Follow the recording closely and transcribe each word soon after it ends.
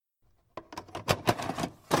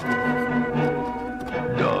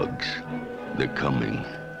They're coming.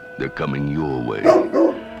 They're coming your way.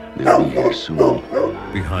 They'll be here soon.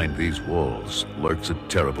 Behind these walls lurks a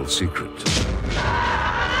terrible secret.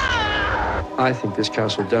 I think this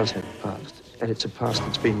castle does have a past, and it's a past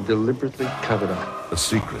that's been deliberately covered up. A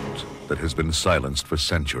secret that has been silenced for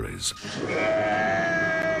centuries.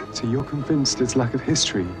 So you're convinced its lack of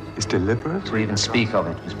history is deliberate? To even speak of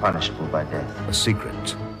it was punishable by death. A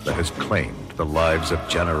secret that has claimed the lives of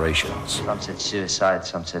generations. Some said suicide,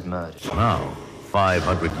 some said murder. Now,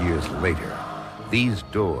 500 years later, these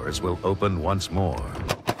doors will open once more.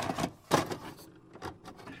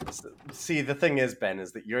 See, the thing is, Ben,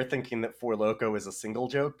 is that you're thinking that Four Loko is a single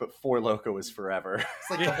joke, but Four Loko is forever. It's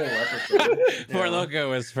like the whole episode. Four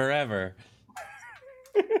Loko is forever.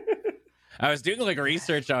 I was doing like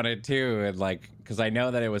research on it too, and like because I know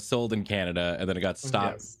that it was sold in Canada, and then it got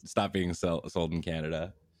stopped being sold in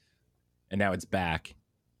Canada, and now it's back.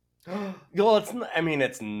 Well, it's not, I mean,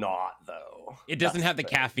 it's not though. It doesn't have the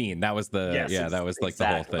caffeine. That was the that was like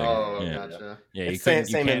exactly. the whole Oh, thing. Yeah, gotcha. yeah. You Same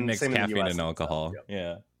can't mix in the caffeine US and alcohol.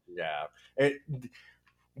 Yep. Yeah.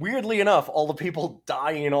 Weirdly enough, all the people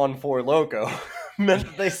dying on Four Loko meant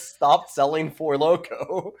that they stopped selling Four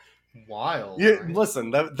Loko. Wild.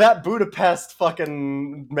 Listen, that Budapest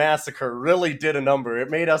fucking massacre really did a number. It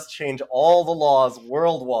made us change all the laws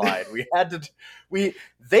worldwide.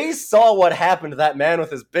 They saw what happened to that man with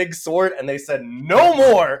his big sword, and they said, "No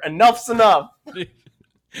more. Enough's enough."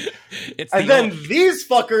 And then these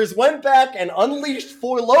fuckers went back and unleashed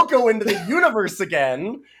Four Loko into the universe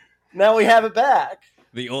again. Now we have it back.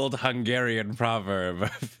 The old Hungarian proverb.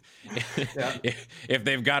 If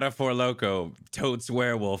they've got a Four Loko, totes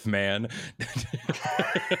werewolf, man.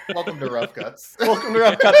 Welcome to Rough Cuts. Welcome to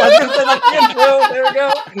Rough Cuts. I was going to say that's the intro. There we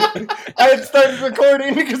go. I had started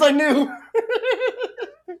recording because I knew.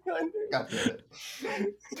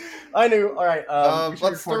 I knew. All right.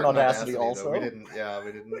 Let's start Audacity though. also. We didn't.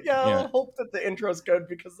 Yeah, I'll hope that the intro's good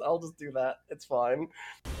because I'll just do that. It's fine.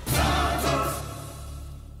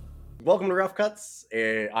 Welcome to Rough Cuts.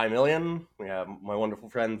 I'm Ilian. We have my wonderful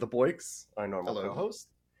friend, The Boyks, our normal co-host.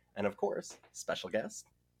 And of course, special guest,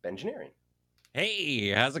 Bengineering. Hey,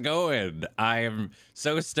 how's it going? I am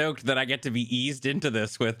so stoked that I get to be eased into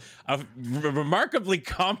this with a remarkably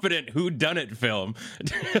competent whodunit film.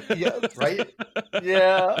 Yeah, right?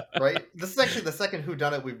 Yeah. Right? This is actually the second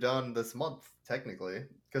whodunit we've done this month, technically.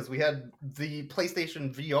 Because we had the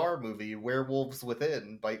PlayStation VR movie, Werewolves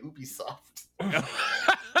Within, by Ubisoft.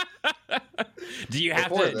 Do you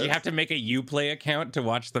have to make a Uplay account to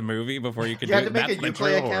watch the movie before you can you have to make a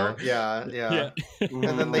Uplay account? Yeah. And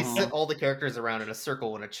then they sit all the characters around in a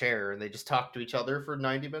circle in a chair and they just talk to each other for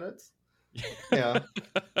 90 minutes. Yeah.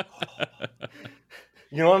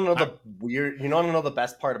 You want to know the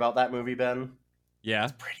best part about that movie, Ben? Yeah.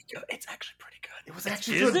 It's pretty good. It's actually pretty good. It was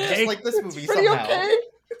actually good, just like this movie pretty somehow. Okay.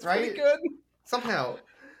 It's right? pretty good. Somehow.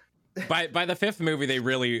 By the fifth movie,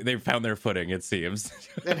 they found their footing, it seems.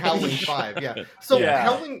 And Howling 5, yeah. So Yeah.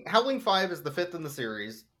 Howling 5 is the fifth in the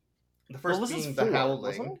series. The first Well, this being is the 4, Howling.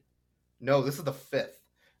 wasn't it? No, this is the fifth.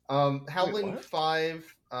 Howling what?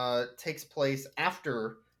 5 takes place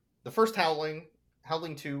after the first Howling,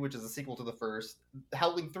 Howling 2, which is a sequel to the first,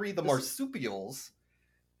 Howling 3, the Marsupials,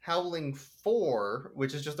 Howling 4,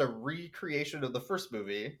 which is just a recreation of the first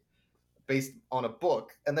movie, based on a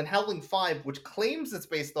book, and then Howling 5, which claims it's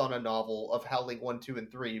based on a novel of Howling 1, 2, and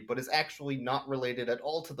 3, but is actually not related at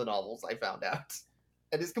all to the novels, I found out.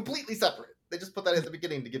 And is completely separate. They just put that at the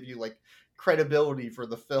beginning to give you, like, credibility for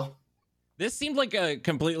the film. This seemed like a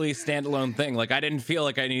completely standalone thing. Like, I didn't feel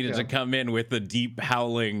like I needed to come in with the deep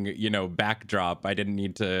howling, backdrop. I didn't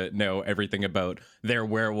need to know everything about their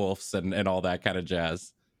werewolves and all that kind of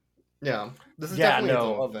jazz. Yeah, this is definitely its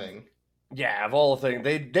own thing. Yeah, of all the things,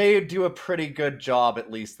 they do a pretty good job, at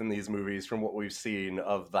least in these movies, from what we've seen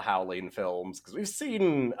of the Howling films, because we've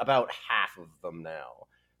seen about half of them now.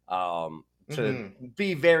 To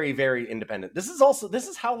be very, very independent. This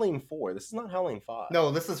is Howling 4. This is not Howling 5.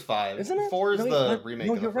 No, this is 5. Isn't it? 4 is Really? the What? remake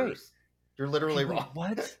No, of the you're right. first. You're literally wrong.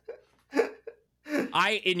 What?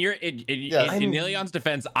 In Ilion's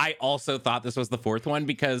defense, I also thought this was the fourth one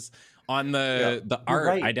because on the art,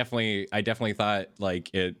 right. I definitely thought like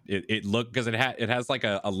it looked, because it has like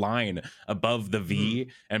a line above the V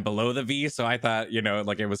and below the V, so I thought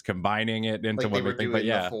like it was combining it into Like one they were big thing. doing But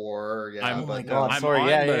yeah, before, yeah. Oh my but God, no. sorry.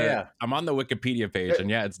 Yeah. I'm on the Wikipedia page, and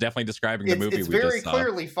yeah, it's definitely describing the movie It's we very just saw.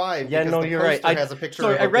 clearly 5. Yeah, because no, the you're right. poster has a picture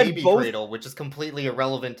sorry, of I a read baby both- cradle, which is completely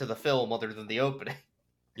irrelevant to the film, other than the opening.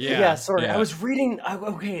 Yeah, sorry. I was reading.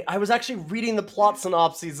 I was actually reading the plot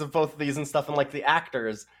synopses of both of these and stuff, and like the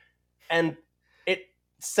actors, and it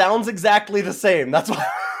sounds exactly the same. That's why.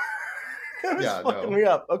 It was Yeah, fucking no. me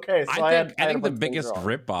up. Okay, so I think had the a bunch of things biggest wrong.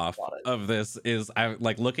 ripoff Got it. of this is I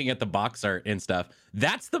like looking at the box art and stuff.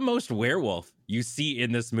 That's the most werewolf you see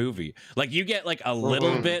in this movie. Like you get like a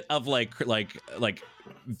little bit of like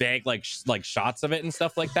vague like shots of it and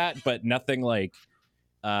stuff like that, but nothing like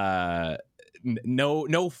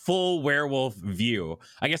no full werewolf view.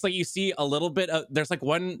 I guess like you see a little bit of, there's like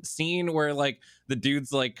one scene where like the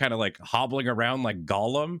dude's like kind of like hobbling around like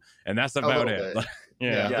Gollum, and that's about it.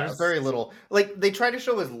 Yeah, there's very little. Like they try to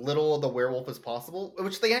show as little of the werewolf as possible,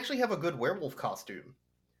 which they actually have a good werewolf costume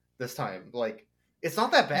this time. Like it's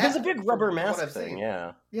not that bad. There's a big rubber from what mask I've thing, seen.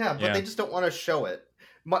 yeah. Yeah, but Yeah. they just don't want to show it.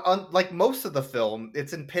 Like most of the film,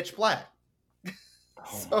 it's in pitch black.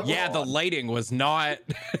 So- Yeah, the lighting was not.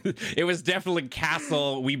 It was definitely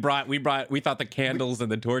castle. We thought the candles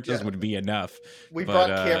and the torches would be enough. We but,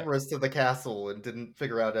 brought cameras to the castle and didn't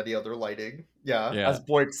figure out any other lighting. Yeah. Yeah. As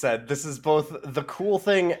Boyd said, this is both the cool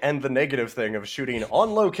thing and the negative thing of shooting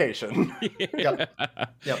on location. Yep.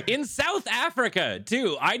 In South Africa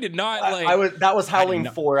too. I did not like. That was Howling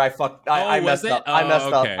 4. I was messed it? up. I messed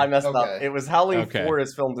Oh, okay. up. I messed up. Okay. It was Howling Okay. 4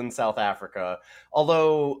 is filmed in South Africa.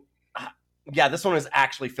 Although yeah, this one is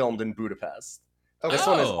actually filmed in Budapest. Okay. This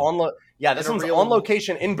one is this In a one's real- on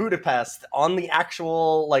location in Budapest on the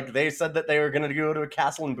actual, like, they said that they were going to go to a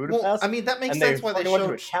castle in Budapest. Well, I mean, that makes and sense why they fucking went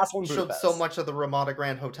to a showed castle in Budapest. so much of the Ramada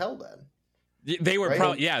Grand Hotel then. They were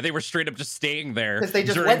Right? they were straight up just staying there 'Cause they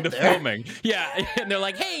just during went the there. filming. Yeah, and they're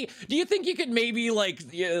like, "Hey, do you think you could maybe like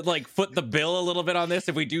foot the bill a little bit on this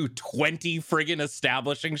if we do 20 friggin'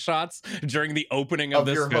 establishing shots during the opening of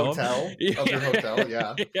this your film?" hotel? Of your hotel,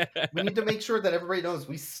 yeah. Yeah. We need to make sure that everybody knows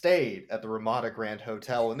we stayed at the Ramada Grand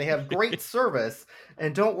Hotel and they have great service.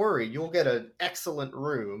 And don't worry, you'll get an excellent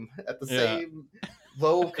room at the Yeah. same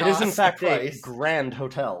low cost It is in fact price. a grand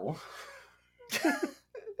hotel.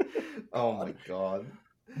 Oh my god.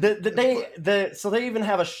 So they even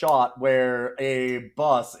have a shot where a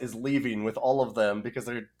bus is leaving with all of them because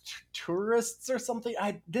they're tourists or something.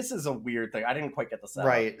 This is a weird thing. I didn't quite get the setup.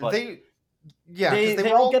 Right. but They 'cause they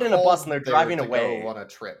were all get in a bus called and they're there driving to away. go on a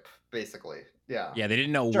trip, basically. Yeah. Yeah, they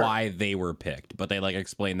didn't know Sure. why they were picked, but they like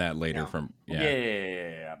explained that later Yeah. from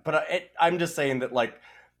Yeah. But I'm just saying that, like,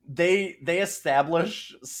 they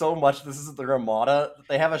establish so much this is the Ramada that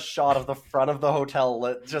they have a shot of the front of the hotel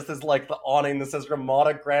that just is like the awning that says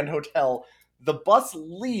Ramada Grand Hotel. The bus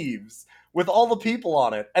leaves with all the people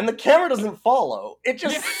on it, and the camera doesn't follow. It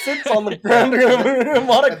just sits on the Ramada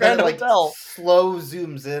And then Grand it, like, Hotel. slow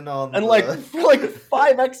zooms in on And the... like for like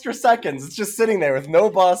 5 extra seconds, it's just sitting there with no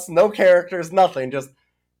bus, no characters, nothing. Just,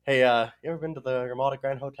 hey, you ever been to the Ramada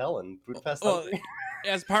Grand Hotel in Budapest? Well,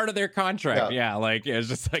 as part of their contract. Yeah, like it's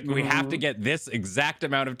just like we have to get this exact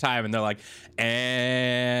amount of time, and they're like,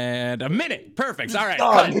 and a minute, perfect. All right,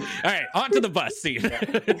 Done. cut. All right, on to the bus scene.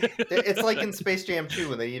 It's like in Space Jam 2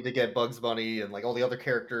 when they need to get Bugs Bunny and like all the other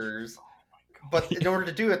characters. But in order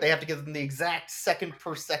to do it, they have to give them the exact second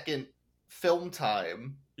per second film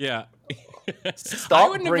time. Yeah.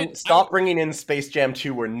 Stop bringing in Space Jam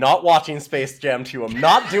 2. We're not watching Space Jam 2. I'm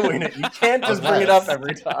not doing it. You can't just bring it up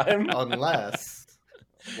every time. Unless...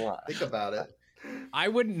 Think about it. I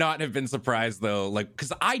would not have been surprised though, like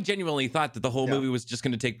because I genuinely thought that the whole movie was just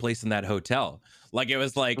going to take place in that hotel. Like it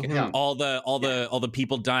was like all the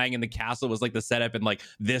people dying in the castle was like the setup, and like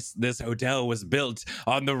this hotel was built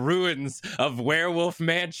on the ruins of Werewolf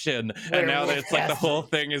Mansion, and now that it's like the whole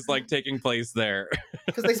thing is like taking place there.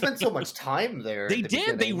 Because they spent so much time there. They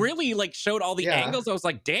did. They really like showed all the angles. I was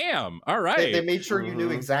like, damn. All right. They made sure you knew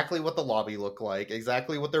exactly what the lobby looked like,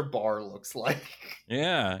 exactly what their bar looks like.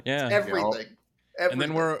 Yeah. Everything. And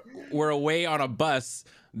then we're away on a bus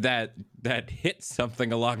that hit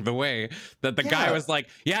something along the way that the guy was like,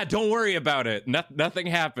 yeah, don't worry about it. Nothing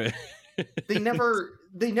happened. They never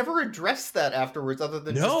addressed that afterwards, other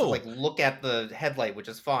than just to like look at the headlight, which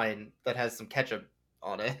is fine, that has some ketchup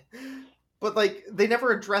on it. But like they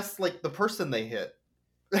never addressed like the person they hit.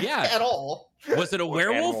 Yeah. At all. Was it a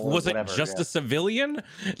werewolf? animal, Was it whatever, just yeah. a civilian?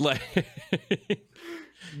 Like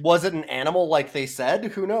Was it an animal like they said?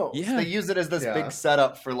 Who knows? Yeah. They use it as this Yeah. big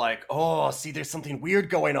setup for like, oh, see, there's something weird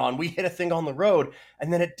going on. We hit a thing on the road,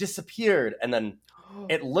 and then it disappeared, and then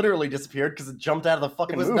it literally disappeared because it jumped out of the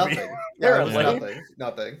fucking It was movie. nothing. Yeah, it was Apparently.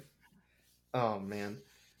 nothing. Oh man.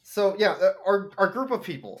 So yeah, our group of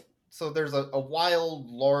people. So there's a wild,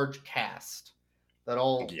 large cast that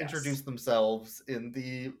all introduce themselves in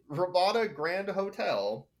the Ramada Grand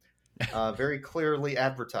Hotel, very clearly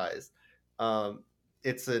advertised.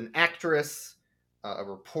 It's an actress, a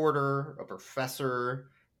reporter, a professor.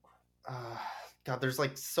 God, there's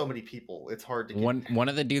like so many people. It's hard to One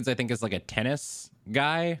of the dudes I think is like a tennis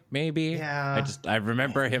guy, maybe. Yeah. I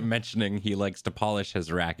remember him mentioning he likes to polish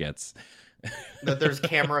his rackets. that there's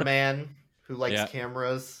cameraman who likes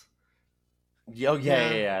cameras. Oh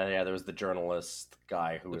yeah. There was the journalist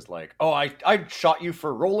guy who was like, "Oh, I shot you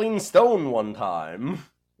for Rolling Stone one time."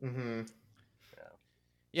 Mm-hmm.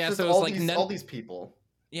 Yeah, Just so it's like all these people.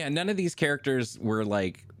 Yeah, none of these characters were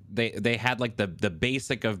like they had like the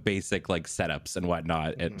basic of basic like setups and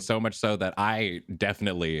whatnot, and so much so that I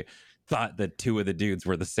definitely thought that two of the dudes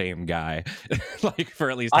were the same guy, like for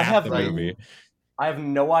at least half the movie. I have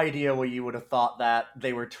no idea what you would have thought that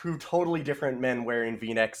they were two totally different men wearing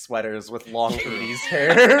V-neck sweaters with long 80s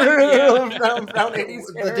hair. brown 80s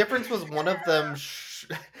hair. The difference was one of them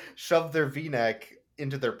shoved their V-neck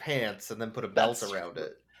into their pants and then put a belt around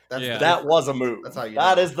it. That was a move. That's how you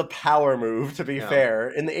That know. is the power move, to be fair.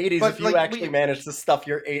 In the 80s, if you actually managed to stuff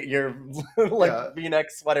your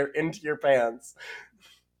V-neck sweater into your pants.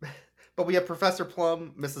 But we have Professor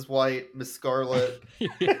Plum, Mrs. White, Miss Scarlet,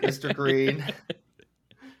 Mr. Green.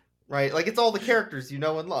 Right? Like, it's all the characters you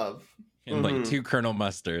know and love. And like two Colonel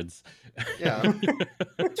Mustards. Yeah.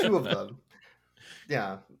 Two of them.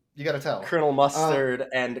 Yeah. You gotta tell. Colonel Mustard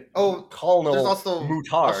and Colonel there's also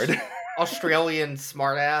Mutard. Australian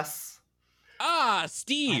smartass.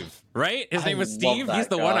 Steve, right? His name was Steve. He's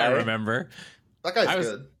the one I remember. That guy's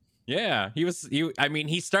good. Yeah, he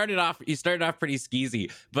started off pretty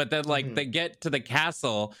skeezy, but then like they get to the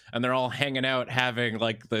castle and they're all hanging out having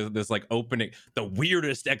like this like opening, the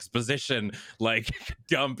weirdest exposition like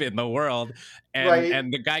dump in the world,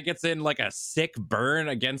 and the guy gets in like a sick burn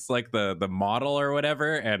against like the model or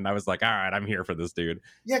whatever, and I was like, all right, I'm here for this dude.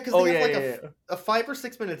 Yeah, because they have a 5 or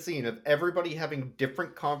 6 minute scene of everybody having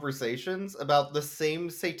different conversations about the same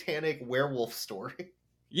satanic werewolf story.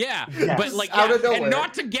 Yeah, but like out of nowhere. And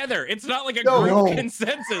not together. It's not like a group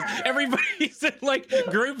consensus. Everybody's in like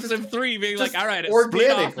groups of 3 being like, all right,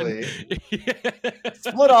 organically.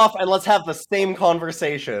 Split off and let's have the same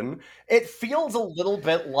conversation. It feels a little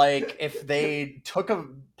bit like if they took a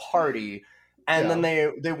party and then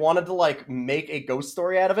they wanted to like make a ghost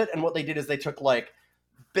story out of it, and what they did is they took like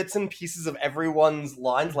bits and pieces of everyone's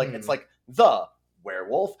lines, like it's like the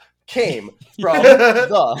werewolf came from the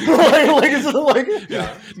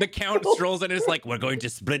Count strolls in and is like, we're going to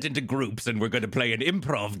split into groups and we're going to play an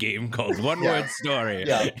improv game called One Word Story.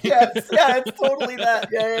 It's totally that.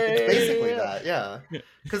 It's basically that, yeah.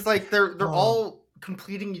 Because like they're all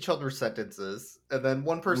completing each other's sentences, and then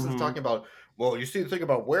one person's talking about, well, you see, the thing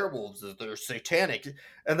about werewolves is they're satanic,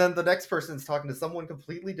 and then the next person's talking to someone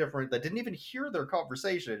completely different that didn't even hear their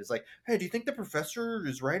conversation. It's like, hey, do you think the professor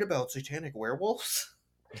is right about satanic werewolves?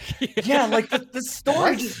 Yeah, like the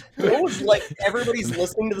story just goes like everybody's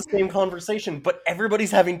listening to the same conversation, but everybody's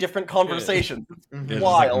having different conversations. It's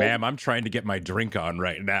wild. Like, ma'am, I'm trying to get my drink on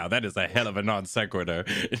right now. That is a hell of a non sequitur.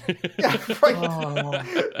 Yeah, right.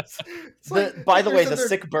 By the way, the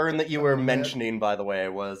sick burn that you were mentioning, by the way,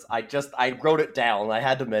 was I wrote it down. I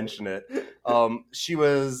had to mention it. She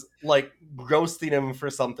was like roasting him for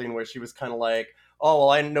something where she was kind of like, "Oh, well,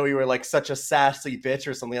 I didn't know you were like such a sassy bitch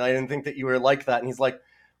or something. I didn't think that you were like that." And he's like,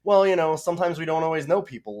 well, you know, sometimes we don't always know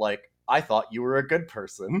people. Like, I thought you were a good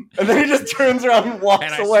person. And then he just turns around and walks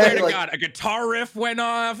and I away. Swear to God, a guitar riff went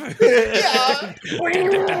off. Yeah. Like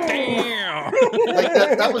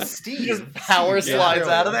that was Steve. He just power slides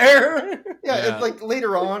out of there. Yeah, and like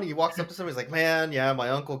later on, he walks up to somebody, he's like, man, yeah, my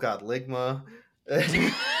uncle got ligma.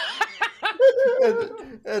 and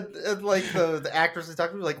like the actress is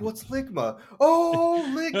talking to me like, what's ligma? Oh,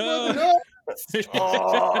 ligma, no.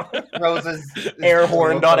 Roses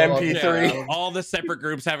airhorn.mp3. Yeah. All the separate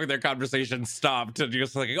groups having their conversation stopped and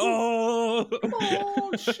just like, oh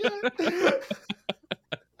shit.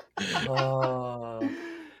 Oh,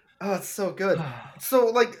 it's so good. So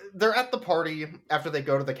like they're at the party after they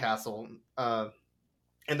go to the castle, and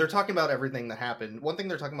they're talking about everything that happened. One thing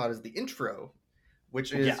they're talking about is the intro,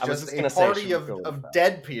 which is just a party of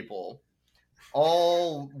dead people,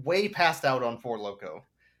 all way passed out on Four Loko.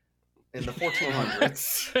 In the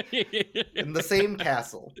 1400s, in the same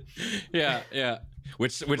castle. Yeah.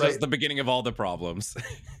 Which is the beginning of all the problems.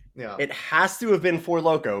 Yeah, it has to have been Four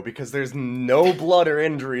Loko because there's no blood or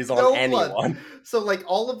injuries on anyone. Blood. So, like,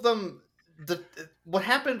 all of them. What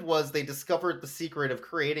happened was they discovered the secret of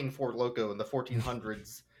creating Four Loko in the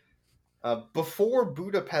 1400s, before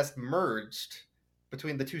Budapest merged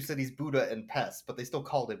between the two cities, Buda and Pest, but they still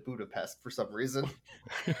called it Budapest for some reason.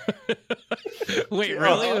 Wait,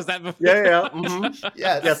 really? Was that before? Yeah. Mm-hmm.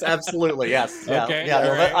 Yes, absolutely. Yes. Okay.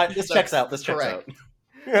 Yeah. This checks out. This checks correct.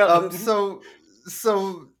 out. So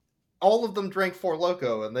all of them drank Four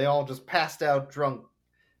Loko, and they all just passed out drunk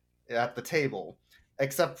at the table,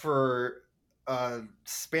 except for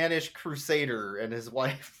Spanish Crusader and his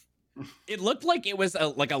wife. It looked like it was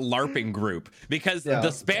like a LARPing group, because the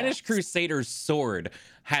Spanish Crusader's sword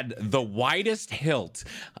had the widest hilt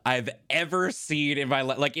I've ever seen in my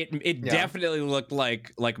life. Like it definitely looked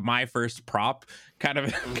like my first prop kind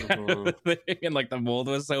of thing, and like the mold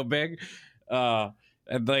was so big. And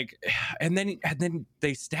then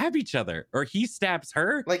they stab each other, or he stabs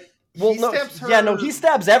her. Like, stabs her. Yeah, no, he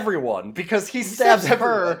stabs everyone, because he stabs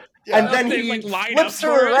her, and then he flips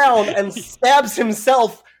her around and stabs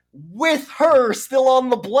himself with her still on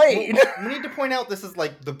the blade. We need to point out this is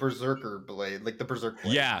like the Berserker blade, like the Berserk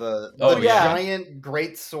blade. Yeah. The yeah. giant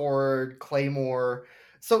great sword, claymore.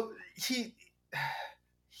 So he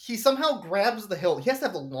somehow grabs the hilt. He has to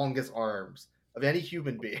have the longest arms of any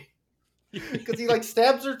human being. Because he like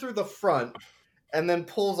stabs her through the front and then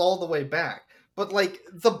pulls all the way back. But like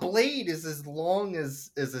the blade is as long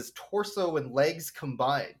as his torso and legs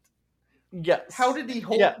combined. Yes. How did he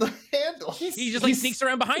hold the handle? He just like sneaks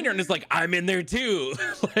around behind her and is like, I'm in there too.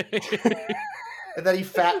 And then he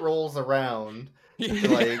fat rolls around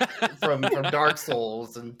like from Dark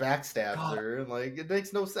Souls and backstabs her, and like it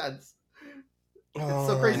makes no sense. It's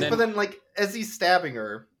so crazy. But then like as he's stabbing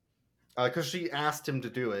her, because she asked him to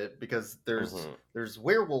do it because there's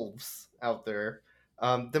werewolves out there.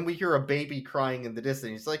 Then we hear a baby crying in the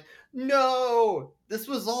distance. He's like, "No, this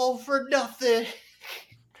was all for nothing."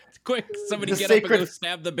 Quick, somebody get up and go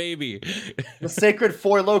stab the baby. The sacred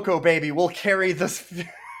Four Loko baby will carry this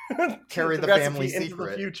carry the family secret into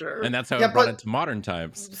the future. And that's how it brought it to modern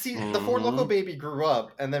times. See, the Four Loko baby grew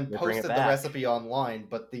up and then posted the recipe online,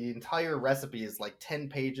 but the entire recipe is like 10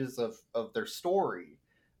 pages of their story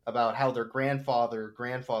about how their grandfather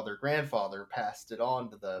passed it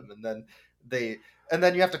on to them, and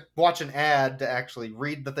then you have to watch an ad to actually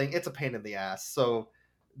read the thing. It's a pain in the ass. So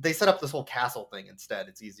they set up this whole castle thing instead.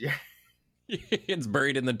 It's easier. It's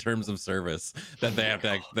buried in the terms of service that they have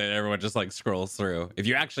to that everyone just like scrolls through. If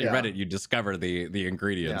you actually read it, you discover the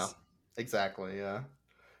ingredients. Yeah, exactly. Yeah.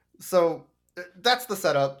 So that's the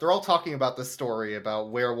setup. They're all talking about this story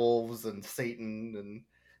about werewolves and Satan,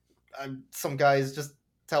 and some guy's just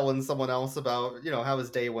telling someone else about how his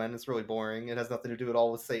day went. It's really boring. It has nothing to do at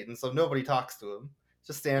all with Satan. So nobody talks to him.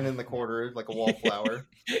 Just stand in the corner like a wallflower.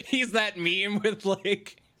 He's that meme with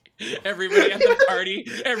like everybody at the party,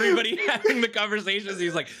 everybody having the conversations.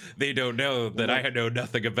 He's like, they don't know that I know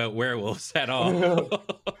nothing about werewolves at all.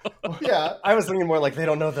 Yeah, I was thinking more like they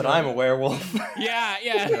don't know that I'm a werewolf. Yeah.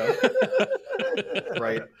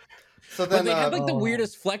 Right. So then but they had like the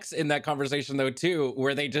weirdest flex in that conversation though too,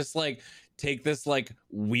 where they just like take this like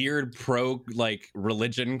weird pro like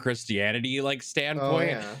religion Christianity like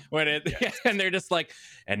standpoint when and they're just like,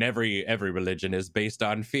 and every religion is based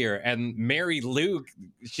on fear, and Mary Lou,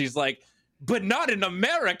 she's like, but not in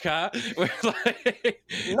America.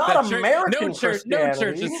 Not American no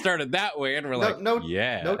church has started that way, and we're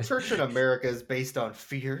no church in America is based on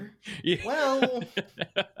fear. Yeah. Well,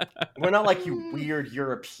 we're not like you weird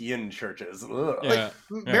European churches. Like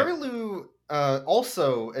Mary Lou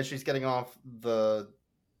also, as she's getting off the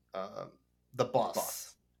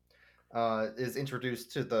bus, is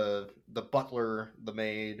introduced to the butler, the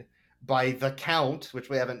maid, by the Count, which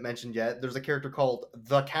we haven't mentioned yet. There's a character called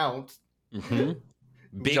the Count. Mm-hmm.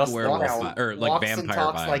 Big werewolf or like walks vampire and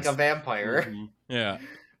talks vibes. like a vampire. Mm-hmm. Yeah.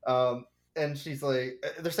 And she's like,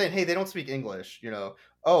 they're saying, hey, they don't speak English,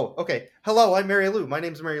 Oh, okay. Hello, I'm Mary Lou. My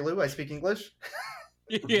name's Mary Lou. I speak English.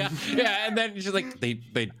 Yeah. And then she's like, they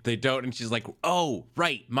don't, and she's like, oh,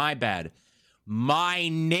 right, my bad. My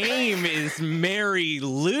name is Mary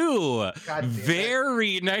Lou.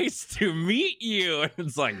 Very nice to meet you. And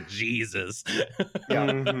it's like, Jesus. Yeah.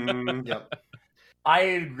 Mm-hmm. Yep.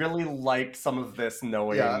 I really like some of this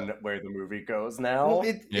knowing where the movie goes now. Well,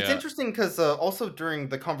 it's interesting because also during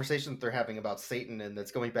the conversation that they're having about Satan and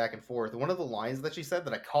that's going back and forth, one of the lines that she said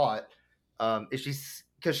that I caught is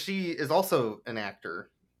because she is also an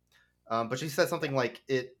actor, but she said something like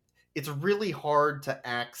it's really hard to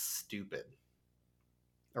act stupid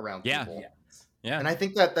around people. Yeah. And I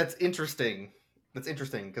think that's interesting. That's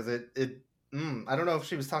interesting because I don't know if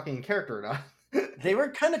she was talking in character or not. They were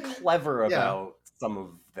kind of clever about some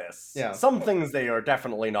of this. Yeah. Some things they are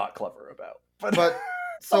definitely not clever about. But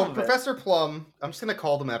so Professor Plum, I'm just going to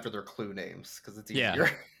call them after their clue names because it's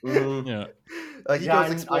easier. Yeah. He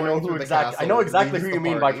goes exploring through the castle. I know exactly who you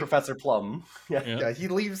mean by Professor Plum. Yeah, he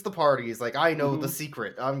leaves the party. He's like, I know the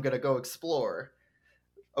secret. I'm going to go explore.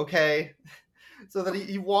 Okay. So then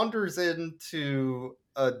he wanders into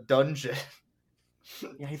a dungeon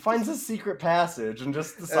Yeah, he finds a secret passage and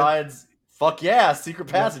just decides, fuck yeah, secret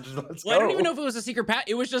passage, let's go. I don't even know if it was a secret path.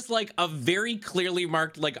 It was just like a very clearly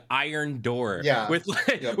marked like iron door, with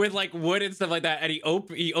like wood and stuff like that. And he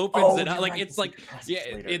opens it up, like it's like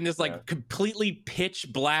in this like completely pitch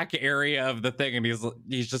black area of the thing, and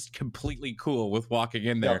he's just completely cool with walking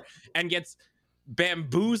in there and gets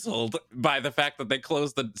bamboozled by the fact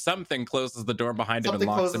that something closes the door behind him and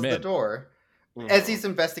locks him in. The door as he's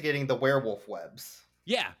investigating the werewolf webs.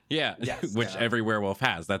 Yeah. Yes, which every werewolf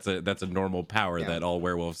has. That's a normal power that all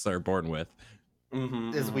werewolves are born with.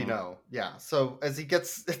 As we know. Yeah. So as he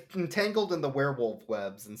gets entangled in the werewolf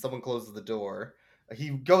webs and someone closes the door, he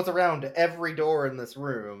goes around to every door in this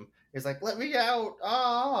room. He's like, let me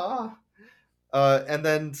out. And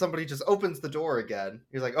then somebody just opens the door again.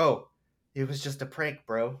 He's like, oh, it was just a prank,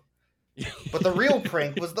 bro. But the real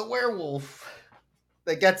prank was the werewolf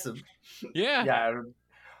that gets him. Yeah. Yeah.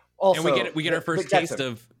 Also, and we get our first taste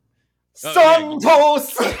of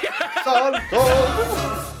Santos.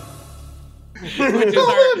 Santos. Which is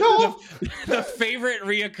the favorite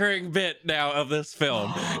reoccurring bit now of this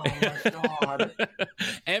film. Oh my god!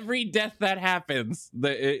 Every death that happens,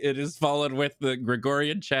 it is followed with the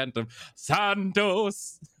Gregorian chant of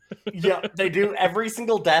Santos. Yeah, they do. Every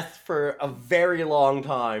single death for a very long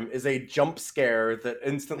time is a jump scare that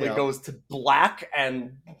instantly goes to black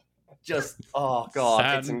and just, oh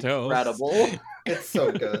god, Santos. It's incredible. It's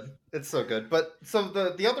so good. It's so good. But so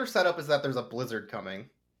the other setup is that there's a blizzard coming,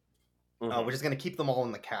 which is going to keep them all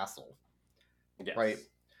in the castle. Yes. Right?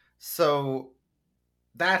 So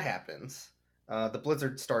that happens. The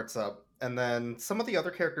blizzard starts up, and then some of the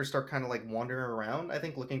other characters start kind of like wandering around, I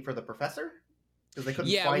think, looking for the professor. Because they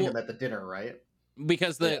couldn't find him at the dinner, right?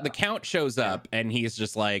 Because the count shows up, and he's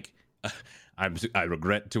just like, I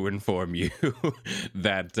regret to inform you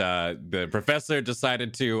that the professor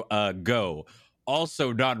decided to go.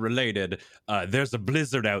 Also not related, there's a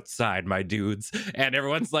blizzard outside, my dudes. And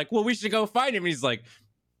everyone's like, well, we should go find him. And he's like,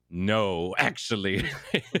 no, actually,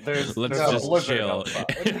 let's just chill.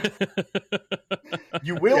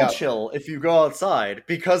 You will chill if you go outside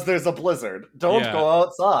because there's a blizzard. Don't go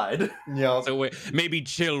outside. Yeah. So maybe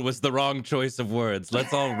chill was the wrong choice of words.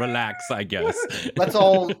 Let's all relax, I guess. Let's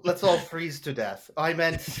all freeze to death. I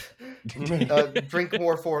meant drink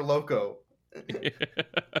more for Loco.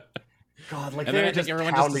 God, like and then I think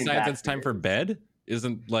everyone just decides it's time for bed.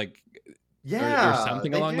 Isn't like. Yeah, or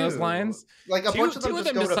something along those lines. Like a bunch of them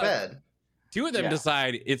just go to bed. Two of them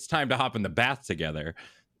decide it's time to hop in the bath together.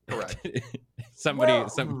 Correct. Or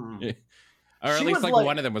at least like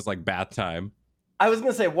one of them was like bath time. I was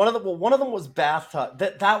gonna say one of them was bath time.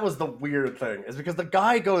 That was the weird thing, is because the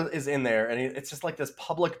guy is in there and it's just like this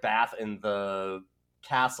public bath in the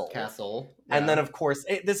castle. And then of course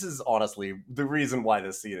this is honestly the reason why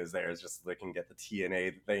this scene is there is just so they can get the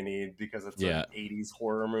TNA that they need because it's an 80s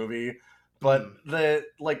horror movie. But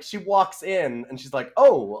she walks in and she's like,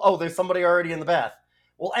 oh, there's somebody already in the bath.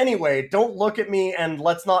 Well, anyway, don't look at me and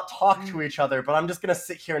let's not talk to each other, but I'm just going to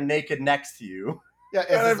sit here naked next to you. Yeah,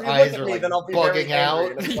 as his eyes are like bugging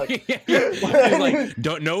out. He's like,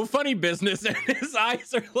 no funny business. And his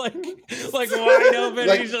eyes are like wide open.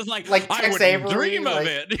 He's just like I wouldn't dream of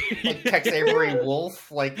it. Like Tex Avery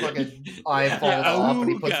Wolf, like fucking eye falls off and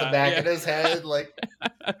he puts it back in his head. Like.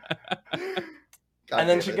 And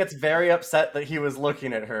then she gets very upset that he was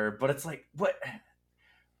looking at her, but it's like, what?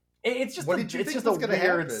 It's just a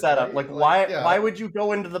weird setup. Right? Why would you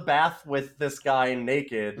go into the bath with this guy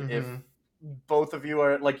naked if both of you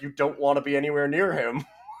are like you don't want to be anywhere near him?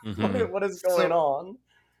 What is going on?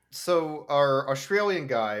 So our Australian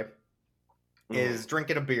guy is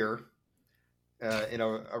drinking a beer in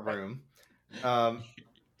a room.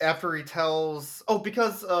 After he tells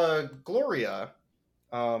because Gloria.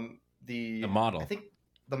 The model.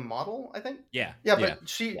 I think. Yeah. But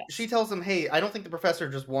she tells him, hey, I don't think the professor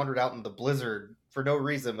just wandered out in the blizzard for no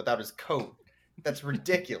reason without his coat. That's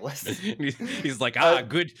ridiculous. He's like,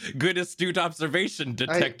 good astute observation,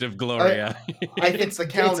 Detective Gloria. I think the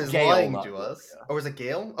count is Gale, lying to us. Or was it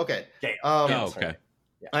Gale? Okay. Gale. Okay.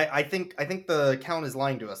 Yeah. I think the count is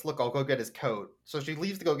lying to us. Look, I'll go get his coat. So she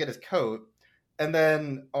leaves to go get his coat, and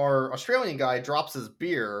then our Australian guy drops his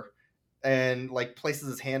beer and like places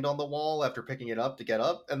his hand on the wall after picking it up to get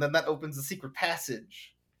up, and then that opens a secret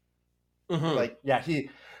passage. He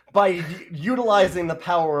by utilizing the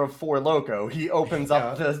power of Four Loko, he opens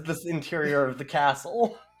up this interior of the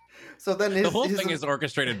castle. So then the whole thing is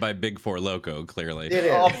orchestrated by Big Four Loko, clearly. It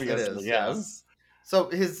is, obviously, yes. So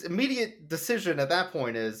his immediate decision at that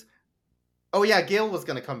point is, oh yeah, Gale was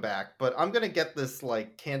going to come back, but I'm going to get this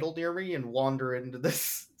like candle near me and wander into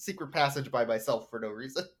this secret passage by myself for no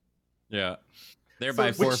reason. Yeah. Thereby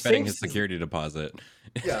which forfeiting his saves security deposit.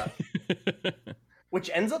 Yeah. Which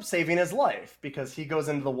ends up saving his life because he goes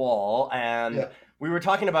into the wall, and Yeah. we were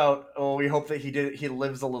talking about, we hope that he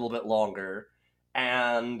lives a little bit longer.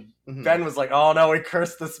 And Mhm. Ben was like, "Oh no, he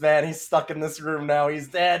cursed this man. He's stuck in this room now. He's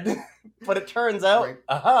dead." But it turns out,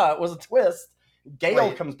 Right. it was a twist. Gale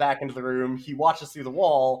Right. comes back into the room. He watches through the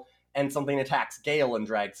wall, and something attacks Gale and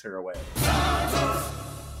drags her away.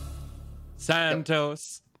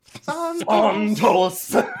 Santos. Santos.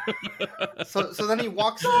 So then he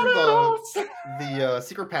walks through the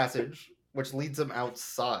secret passage, which leads him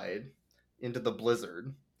outside into the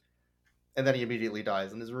blizzard, and then he immediately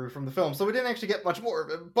dies in his room from the film. So we didn't actually get much more of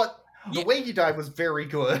it, but the way he died was very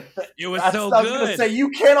good. It was That's so what I was gonna good. say, you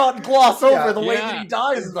cannot gloss over Yeah. the way Yeah. that he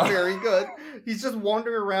dies. It's Though. very good. He's just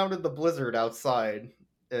wandering around in the blizzard outside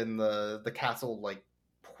in the castle like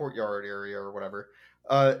courtyard area or whatever,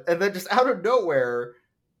 and then just out of nowhere,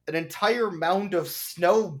 an entire mound of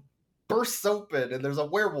snow bursts open, and there's a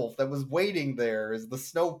werewolf that was waiting there as the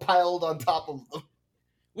snow piled on top of them.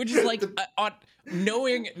 Which is like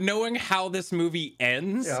knowing how this movie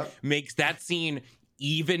ends Yeah. makes that scene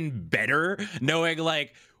even better. Knowing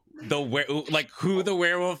like who the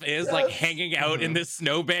werewolf is, like hanging out in this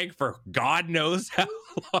snowbank for God knows how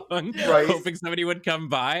long, Right. hoping somebody would come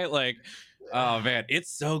by. Like, oh man, it's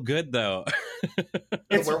so good though.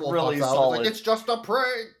 It's The werewolf really pops out, solid. like, it's just a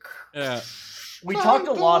prank. Yeah. We talked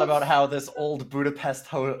a lot about how this old Budapest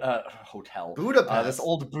hotel, Budapest. this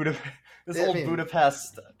old I mean-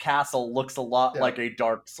 Budapest castle looks a lot Yeah. like a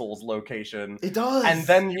Dark Souls location. It does. And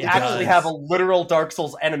then you It actually does. have a literal Dark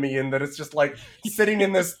Souls enemy in that it's just like sitting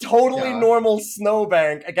in this totally Yeah. normal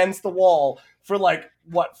snowbank against the wall for like,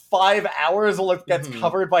 5 hours while it gets Mhm.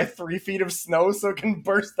 covered by 3 feet of snow so it can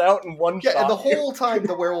burst out in one Yeah, shot. and the whole time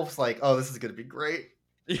the werewolf's like, "Oh, this is gonna be great."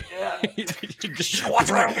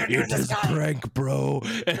 What's wrong with you, It's his prank, bro.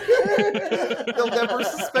 They'll never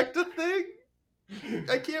suspect a thing.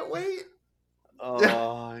 I can't wait. Oh,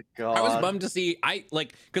 God. I was bummed to see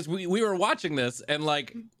because we were watching this and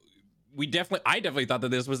like I definitely thought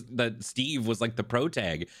that Steve was like the pro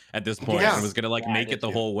tag at this point Yeah. and was gonna like Yeah, I make did it the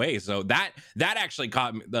too. whole way. So that actually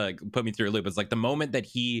put me through a loop. It's like the moment that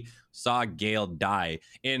he saw Gale die,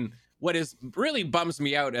 and what really bums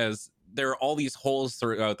me out as there are all these holes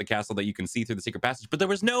throughout the castle that you can see through the secret passage, but there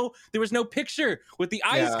was no picture with the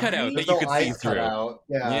eyes Yeah. cut out There's that you no could see eyes cut through. out.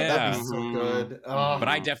 Yeah, that'd be so Mhm. good. But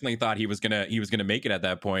I definitely thought he was gonna make it at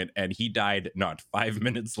that point, and he died not 5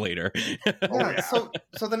 minutes later. Yeah, so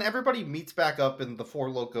then everybody meets back up in the Four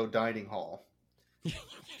Loco dining hall.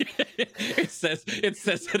 it says it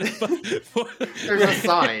There's a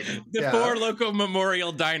sign. The Yeah. Four Loco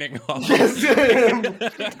Memorial Dining Hall. Yes.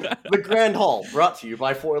 The Grand Hall, brought to you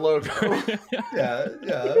by Four Loco. Yeah.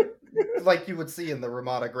 Like you would see in the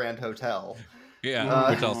Ramada Grand Hotel.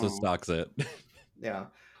 Yeah, which also stocks it. Yeah.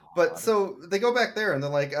 But so they go back there and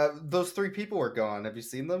they're like, those 3 people are gone. Have you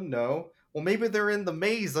seen them? No. Well, maybe they're in the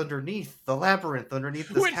maze underneath, the labyrinth underneath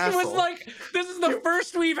this Which castle. was like, this is the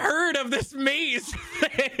first we've heard of this maze.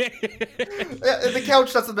 The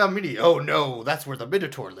couch that's about Mini. Oh no, that's where the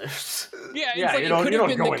Minotaur lives. Yeah, it's Yeah, like you it don't could have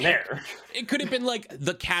been go the in there. It could have been like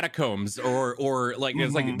the catacombs or like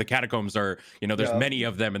it's like the catacombs are, there's Yeah. many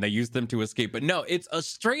of them and they use them to escape. But no, it's a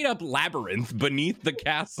straight up labyrinth beneath the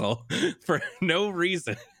castle for no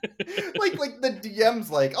reason. like the DM's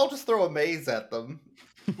like, I'll just throw a maze at them.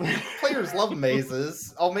 Players love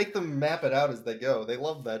mazes. I'll make them map it out as they go. They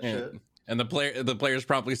love that Yeah. shit. And the players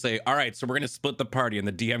probably say, "All right, so we're gonna split the party," and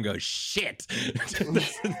the DM goes, "Shit,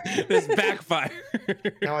 this backfired."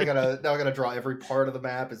 Now I gotta draw every part of the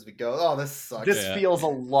map as we go. Oh, this sucks. This Yeah. feels a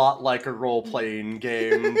lot like a role-playing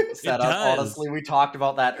game setup. does. Honestly, we talked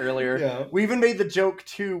about that earlier. Yeah. We even made the joke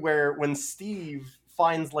too, where when Steve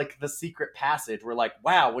finds like the secret passage, we're like,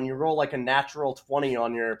 "Wow!" When you roll like a natural 20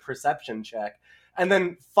 on your perception check, and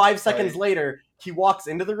then 5 seconds Right. later, he walks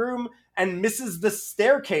into the room and misses the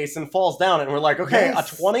staircase and falls down, and we're like, "Okay,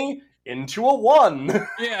 Yes. a 20 into a 1."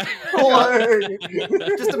 Yeah.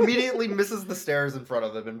 Just immediately misses the stairs in front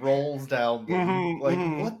of him and rolls down them. Mhm, Like,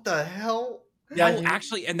 mhm. what the hell? Yeah,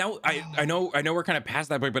 actually, and now I know we're kind of past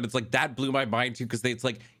that point, but it's like that blew my mind too because it's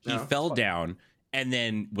like he Yeah. fell down and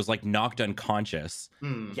then was like knocked unconscious,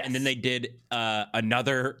 Hmm. Yes. and then they did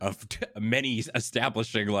another of many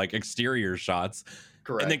establishing like exterior shots.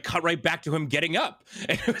 Correct. And then cut right back to him getting up.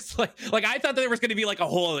 And it was like I thought that there was going to be like a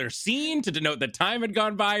whole other scene to denote that time had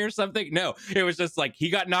gone by or something. No, it was just like he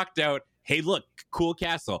got knocked out. Hey, look, cool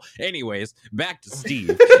castle. Anyways, back to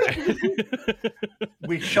Steve.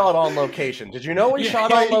 We shot on location. Did you know we Yeah.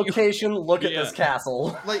 shot on location? Look at Yeah. this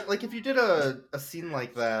castle. like if you did a scene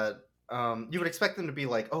like that, you would expect them to be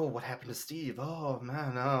like, oh, what happened to Steve? Oh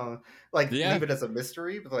man, oh, like Yeah. leave it as a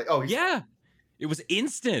mystery, but like, oh, he's Yeah. It was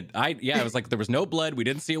instant. It was like there was no blood. We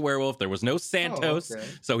didn't see a werewolf. There was no Santos. okay.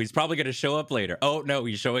 So he's probably going to show up later. Oh, no,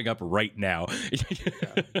 he's showing up right now.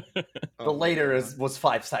 The later was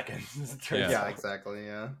 5 seconds. it turns yeah, out. exactly,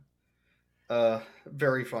 yeah.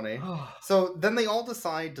 Very funny. So then they all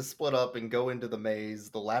decide to split up and go into the maze,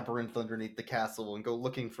 the labyrinth underneath the castle, and go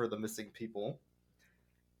looking for the missing people.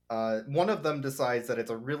 One of them decides that it's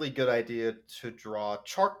a really good idea to draw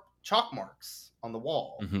chalk marks on the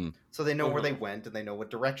wall, Mhm. so they know where they went and they know what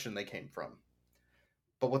direction they came from.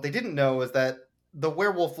 But what they didn't know is that the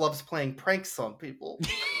werewolf loves playing pranks on people.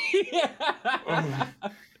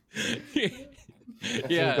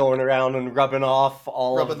 Yeah. Going around and rubbing off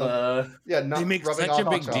all Rubbing of the. Not They make rubbing such a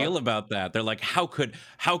off big chalk. deal about that. They're like, how could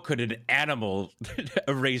an animal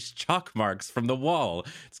erase chalk marks from the wall?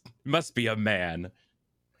 It must be a man.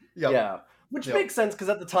 Yep. Yeah. Which Yep. makes sense because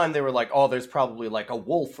at the time they were like, oh, there's probably like a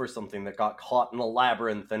wolf or something that got caught in a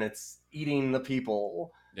labyrinth and it's eating the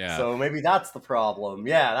people. Yeah. So maybe that's the problem.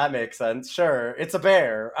 Yeah, that makes sense. Sure. It's a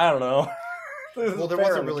bear. I don't know. There's Well, there bear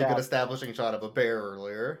was a in the really good castle. establishing shot of a bear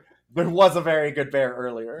earlier. There was a very good bear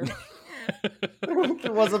earlier.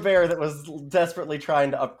 There was a bear that was desperately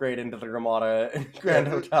trying to upgrade into the Ramada Grand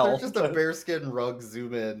Yeah, Hotel. There's just a bearskin rug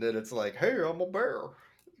zoom in, and it's like, hey, I'm a bear.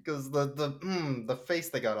 Because the face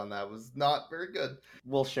they got on that was not very good.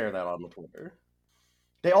 We'll share that on the Twitter.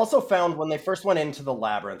 They also found when they first went into the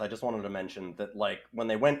labyrinth, I just wanted to mention that, like, when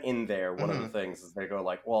they went in there, one of the things is they go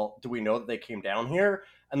like, well, do we know that they came down here?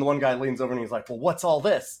 And the one guy leans over and he's like, well, what's all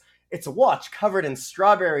this? It's a watch covered in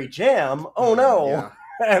strawberry jam. Oh no. Yeah.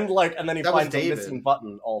 And then he That was finds a David. missing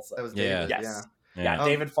button also. That was Yeah. David. Yes. Yeah. Yeah, Yeah.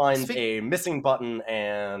 David finds speak- a missing button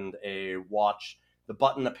and a watch. The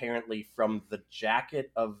button apparently from the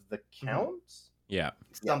jacket of the count. Yeah.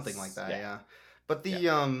 Something Yes, like that, yeah. yeah. But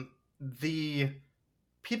the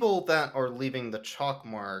people that are leaving the chalk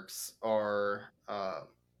marks are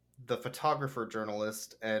the photographer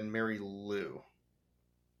journalist and Mary Lou,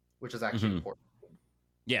 which is actually Mhm. important,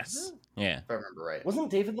 Yes. Yeah. if I remember right. Wasn't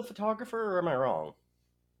David the photographer, or am I wrong?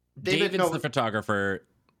 David's no, the photographer.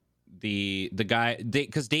 The guy,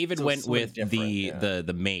 because David So went somebody with different,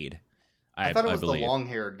 the maid. I thought it was believe. the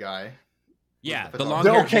long-haired guy. Yeah, the the long.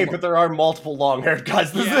 photographer. Okay, but there are multiple long-haired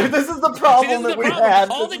guys. This, Yeah. this is the See, problem this is that the we problem. had.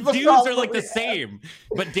 All This the is the dudes problem are like that the we had. same,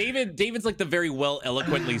 but David's like the very well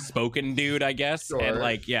eloquently spoken dude, I guess. Sure. And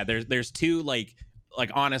like, yeah, there's two like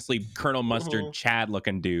honestly Colonel Mustard Mhm. Chad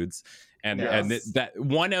looking dudes, and Yes. that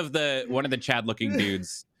one of the Chad looking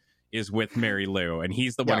dudes is with Mary Lou, and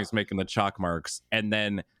he's the one Yeah. who's making the chalk marks, and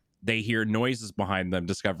then they hear noises behind them,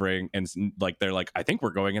 discovering, and like they're like, I think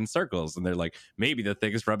we're going in circles, and they're like, maybe the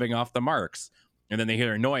thing is rubbing off the marks, and then they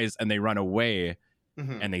hear a noise and they run away,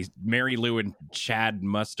 Mhm. and Mary Lou and Chad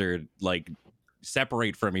Mustard like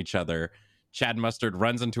separate from each other. Chad Mustard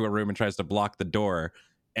runs into a room and tries to block the door,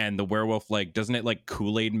 and the werewolf like doesn't it like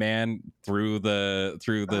Kool-Aid Man through the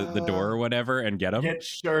door or whatever and get him? It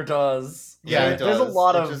sure does. Yeah, it There's a does.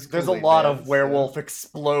 lot It of just there's a Kool-Aid lot Mans, of werewolf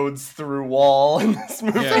explodes through wall in this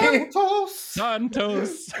movie. Yeah. Santos!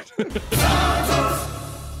 Santos.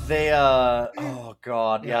 They oh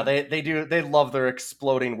god, yeah, they love their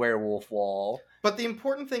exploding werewolf wall. But the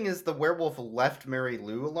important thing is the werewolf left Mary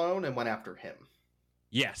Lou alone and went after him.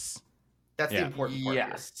 Yes. That's the Yeah. important part.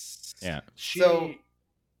 Yes. Yeah.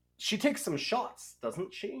 She takes some shots,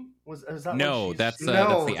 doesn't she? Is that No, when that's she's... that's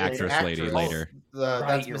the the actress lady actress. later. Right,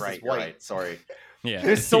 That's you're Mrs. right, White. you're right. Sorry. Yeah.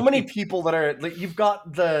 There's so many people that are like, you've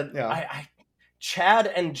got the Yeah. Chad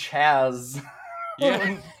and Chaz.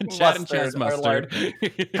 Yeah. Chad and Chaz Mustard are, Mustard.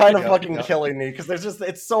 kind of Yeah, fucking yeah. killing me because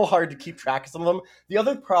it's so hard to keep track of some of them. The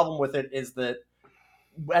other problem with it is that,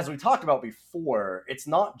 as we talked about before, it's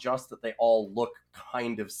not just that they all look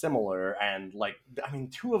kind of similar, and like, I mean,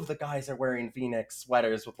 two of the guys are wearing V-neck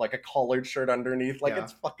sweaters with like a collared shirt underneath. Like, Yeah.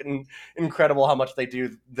 it's fucking incredible how much they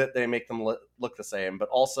do that. They make them look the same, but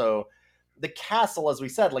also the castle, as we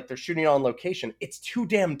said, like they're shooting on location. It's too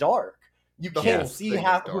damn dark. You The can't whole see thing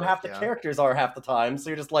is who dark, half the yeah. characters are half the time. So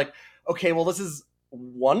you're just like, okay, well, this is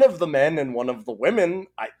one of the men and one of the women,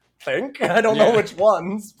 I think. I don't know Yeah. which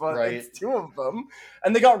ones, but Right. it's two of them.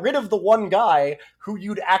 And they got rid of the one guy who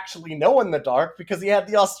you'd actually know in the dark because he had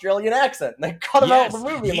the Australian accent. And they cut him out of the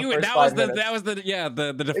movie in the first that was 5 the minutes. that was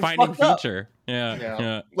the defining fucked up. feature. Yeah. Yeah.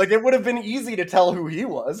 Yeah. Like, it would have been easy to tell who he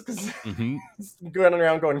was because Mhm. he's going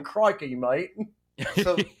around going, crikey, mate.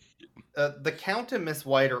 So the Count and Miss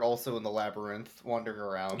White are also in the labyrinth wandering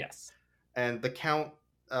around. Yes. And the Count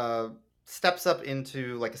steps up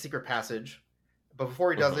into like a secret passage. But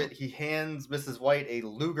before he does it, he hands Mrs. White a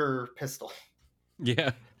Luger pistol.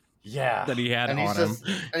 Yeah. Yeah. that he had And on him.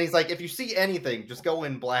 he's like, if you see anything, just go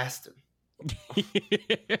and blast him.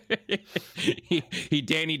 he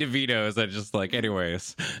Danny DeVito's that just like,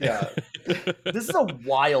 anyways. Yeah. This is a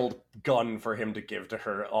wild gun for him to give to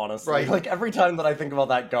her, honestly. Right. Like, every time that I think about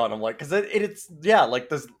that gun, I'm like, because it's, yeah, like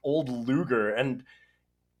this old Luger, and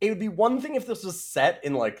it would be one thing if this was set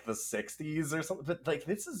in, like, the 60s or something, but, like,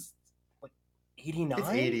 this is, like, 89? It's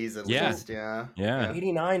 80s at least, yeah. Yeah.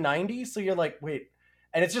 89, 90? So you're like, wait.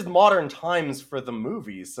 And it's just modern times for the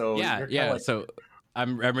movie, so Yeah, you're yeah. kinda like, So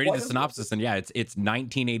I'm reading What the is synopsis, and yeah, it's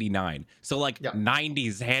 1989. So like Yeah.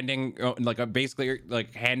 90s, handing basically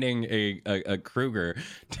like handing a Kruger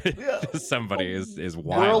to somebody is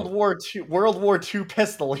wild. World War II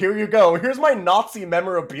pistol. Here you go. Here's my Nazi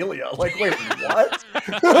memorabilia. Like, wait, what?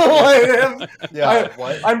 Like, Yeah,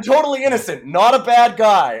 what? I'm totally innocent. Not a bad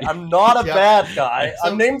guy. I'm not a Yeah. bad guy. So-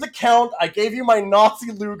 I'm named the Count. I gave you my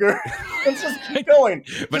Nazi Luger. Let's just keep going.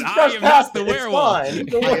 But Just I brush am past not the it. It's werewolf. fine.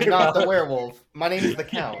 Don't I worry am not about the it. werewolf. My name is the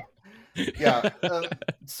Count. Yeah.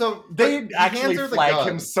 So They he actually hands her the flag gun.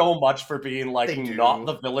 him so much for being like They do. not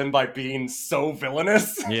the villain by being so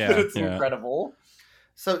villainous. Yeah, that it's yeah. incredible.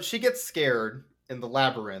 So she gets scared in the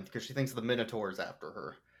labyrinth because she thinks the Minotaur's after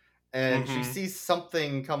her. And she Mhm. sees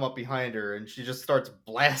something come up behind her and she just starts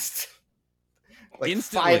blasting. Like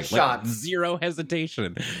Instantly, 5 shots. zero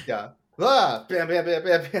hesitation. Yeah. Ah, bam, bam, bam,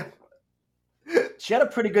 bam, bam. She had a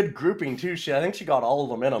pretty good grouping too. I think she got all of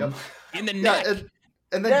them in them. Yep. In the Yeah, neck.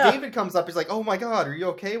 and then Yeah. David comes up. He's like, "Oh my god, are you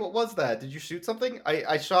okay? What was that? Did you shoot something?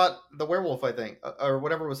 I shot the werewolf, I think, or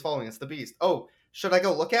whatever was following us, the beast. Oh, should I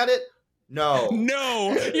go look at it? No,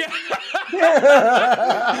 No. Yeah.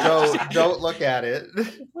 no, don't look at it.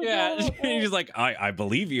 Yeah. He's like, I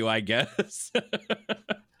believe you, I guess.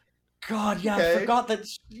 God, yeah, I Okay. forgot that.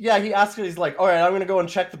 Yeah, he asked her. He's like, "All right, I'm gonna go and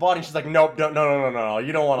check the body." And she's like, "Nope, no,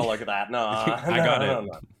 you don't want to look at that. No, I got it.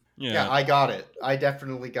 Yeah, I got it. I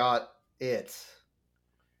definitely got it.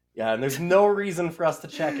 Yeah, and there's no reason for us to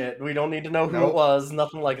check it. We don't need to know who Nope. it was.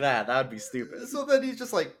 Nothing like that. That would be stupid. So then he's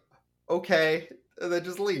just like, okay, and then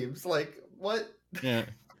just leaves. Like, what? Yeah.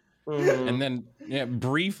 Mhm. And then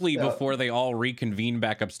briefly Yeah. before they all reconvene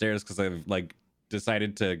back upstairs because they've like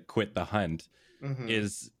decided to quit the hunt,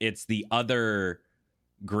 Mhm. it's the other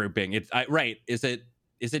grouping. It's right. Is it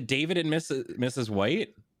David and Mrs.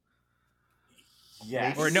 White?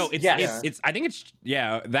 Yes. Or no, it's yes. it's I think it's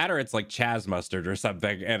that, or it's like Chaz Mustard or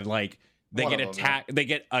something, and like they One get of them, yeah. attacked. They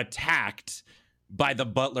get attacked by the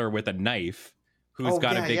butler with a knife, who's Oh,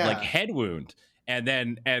 got a yeah, big yeah. like head wound, and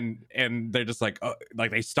then and they're just like, oh,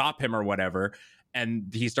 like they stop him or whatever,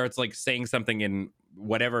 and he starts like saying something in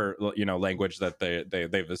whatever language that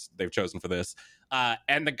they've chosen for this,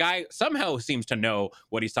 and the guy somehow seems to know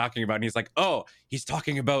what he's talking about, and he's like, oh, he's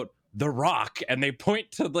talking about the rock, and they point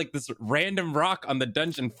to like this random rock on the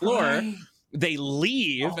dungeon floor. Right. They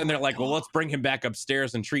leave Oh and they're my like, well, God. let's bring him back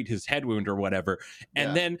upstairs and treat his head wound or whatever. And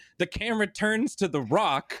Yeah. then the camera turns to the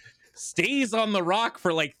rock, stays on the rock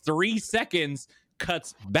for like 3 seconds,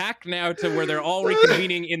 cuts back now to where they're all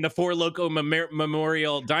reconvening in the Four Loko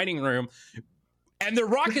Memorial dining room. And the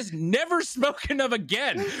rock is never spoken of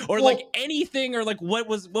again, or Well- like anything, or like what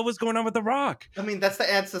was going on with the rock. I mean, that's to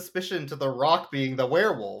add suspicion to the Rock being the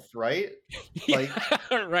werewolf, right? Like,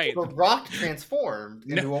 Yeah, right. The Rock transformed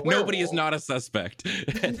into a werewolf. Nobody is not a suspect.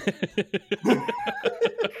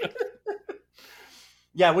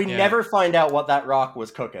 Yeah, we Yeah. never find out what that rock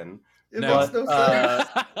was cooking. It No. makes no sense.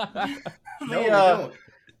 No, we uh, don't.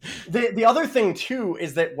 The other thing too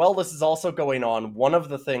is that while this is also going on, one of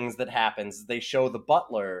the things that happens, they show the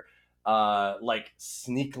butler like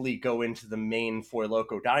sneakily go into the main Four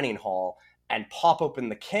Loko dining hall and pop open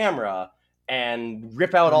the camera and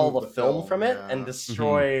rip out all Remove the the film film, from it yeah. and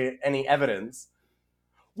destroy any evidence.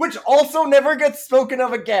 Which also never gets spoken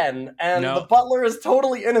of again, and No. the butler is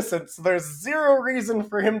totally innocent, so there's zero reason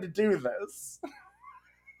for him to do this.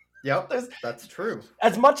 Yep, There's- that's true.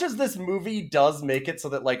 As much as this movie does make it so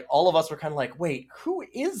that like all of us were kind of like, wait, who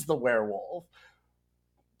is the werewolf?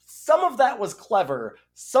 Some of that was clever.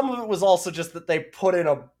 Some of it was also just that they put in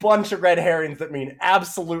a bunch of red herrings that mean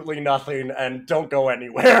absolutely nothing and don't go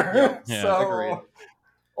anywhere. Yeah, So agreed.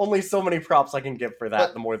 only so many props I can give for that.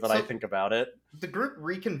 But- the more that I so- think about it. The group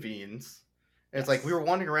reconvenes. And it's like we were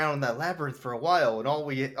wandering around in that labyrinth for a while, and all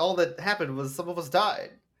that happened was some of us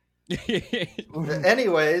died.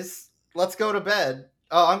 Anyways, let's go to bed.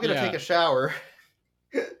 Oh, I'm gonna Yeah. take a shower.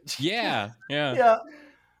 yeah. Yeah.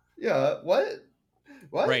 Yeah, what?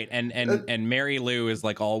 What? Right, and Uh, and Mary Lou is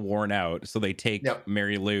like all worn out, so they take Yep.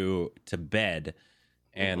 Mary Lou to bed,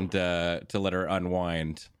 and to let her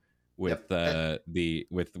unwind with Yep.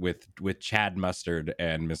 with Chad Mustard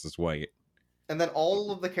and Mrs. White. And then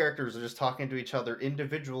all of the characters are just talking to each other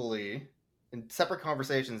individually in separate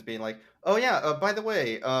conversations, being like, "Oh yeah, by the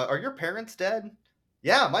way, are your parents dead?"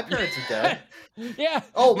 "Yeah, my parents are dead." Yeah.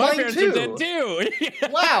 "Oh, My mine parents too." are dead too.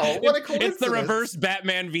 Wow, what a It's coincidence! the reverse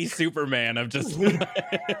Batman v Superman of just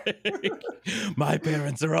my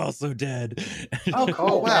parents are also dead. Oh, cool.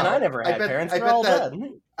 Oh, wow. Man, I never I had bet- parents. I They're bet all that-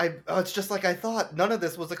 dead. It's just like I thought. None of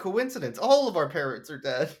this was a coincidence. All of our parents are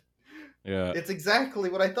dead. Yeah. It's exactly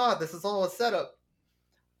what I thought. This is all a setup.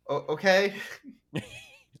 Okay.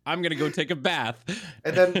 I'm gonna go take a bath.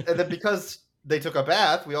 And then because they took a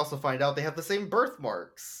bath, we also find out they have the same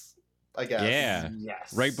birthmarks, I guess. Yeah.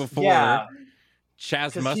 Yes. Right before Yeah.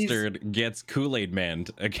 Chaz 'Cause he's- Mustard gets Kool-Aid Man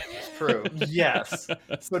again. True. Yes.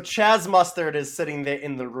 So Chaz Mustard is sitting there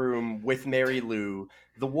in the room with Mary Lou.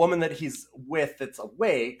 The woman that he's with that's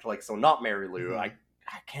awake, like, so not Mary Lou. I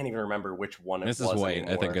can't even remember which one it was. Mrs. White,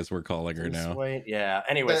 anymore. I think, as we're calling her Mrs. now. White? Yeah.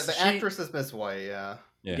 Anyways, The actress is Miss White, yeah.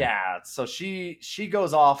 Yeah. So she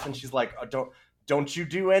goes off and she's like, oh, don't you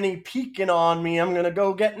do any peeking on me. I'm gonna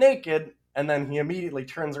go get naked. And then he immediately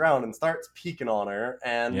turns around and starts peeking on her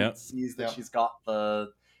and sees that she's got the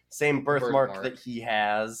same birthmark that he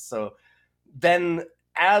has. So then,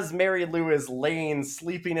 as Mary Lou is laying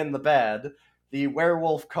sleeping in the bed, the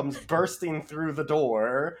werewolf comes bursting through the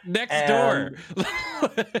door. Next door.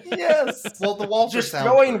 Yes. Well, the walls just are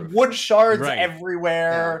throwing soundproof. wood shards Right.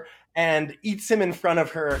 everywhere and eats him in front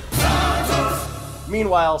of her.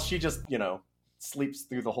 Meanwhile, she just, sleeps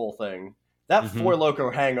through the whole thing. That Four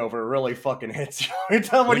Loko hangover really fucking hits you.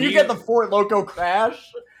 When you get the Four Loko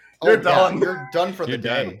crash, you're done. You're done for the You're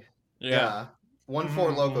day. done. Yeah. One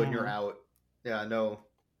Four Loko and you're out. Yeah, no.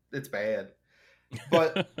 It's bad.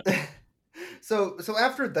 But so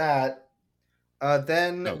after that,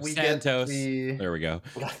 then we Santos. get the There we go.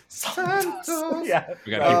 Santos. Yeah.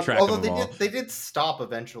 We gotta keep track although of them all. they did stop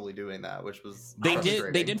eventually doing that, which was They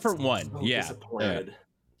frustrating. did for one. So Yeah. disappointed.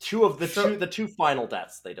 Two of the two final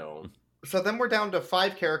deaths they don't. So then we're down to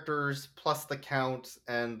 5 characters plus the Count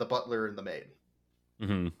and the butler and the maid.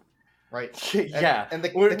 Mm-hmm. Right? Yeah. And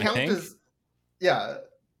the We're- Count think? is yeah.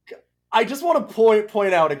 I just want to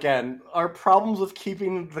point out again our problems with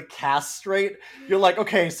keeping the cast straight. You're like,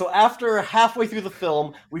 okay, so after halfway through the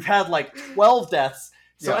film, we've had like 12 deaths.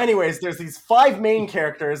 So, anyways, there's these 5 main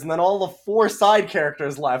characters and then all the 4 side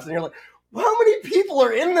characters left, and you're like, well, how many people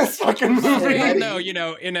are in this fucking movie? Well, no,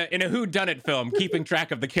 in a whodunit film, keeping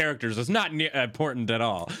track of the characters is not important at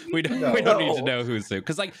all. We don't need to know who's who,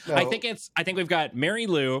 because I think we've got Mary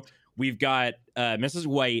Lou, we've got Mrs.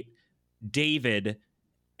 White, David,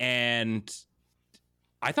 and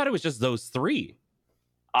I thought it was just those 3.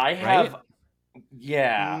 I have,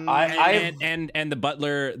 and the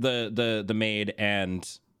butler, the maid,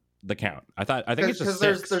 and the Count. I think it's just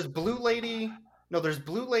 6. there's Blue Lady. No, there's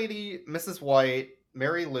Blue Lady, Mrs. White,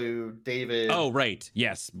 Mary Lou, David. Oh, right.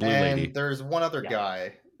 Yes, Blue and Lady. there's one other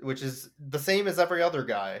guy, which is the same as every other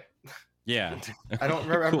guy. Yeah. I don't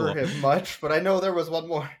remember Cool. him much, but I know there was one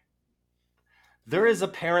more. There is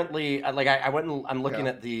apparently, like, I went and I'm looking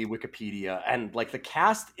at the Wikipedia, and like the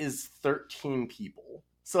cast is 13 people.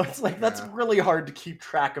 So it's like, that's really hard to keep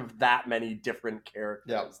track of that many different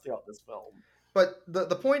characters throughout this film. But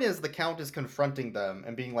the point is, the Count is confronting them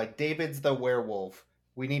and being like, David's the werewolf.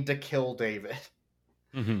 We need to kill David.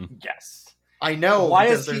 Mm-hmm. Yes. I know, Why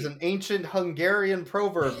because is he- there's an ancient Hungarian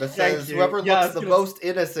proverb that Thank says you. whoever Yeah, I looks was the gonna most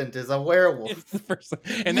innocent is a werewolf. It's the first,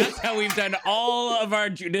 and that's how we've done all of our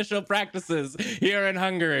judicial practices here in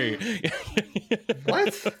Hungary.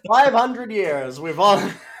 What? 500 years. We've all...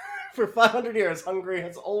 For 500 years, Hungary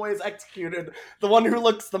has always executed the one who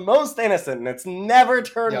looks the most innocent, and it's never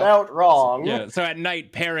turned out wrong. Yeah, so at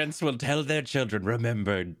night, parents will tell their children,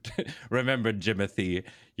 remember, Jimothy,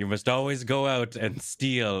 you must always go out and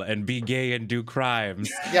steal and be gay and do crimes.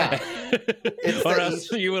 Yeah. Or else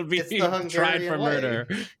you will be it's the tried for Hungarian way. murder.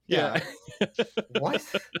 Yeah. What?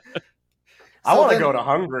 I So want to then go to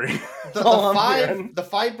Hungary. The, all I'm hearing. the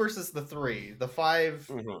 5 versus the 3. The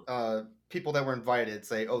 5 people that were invited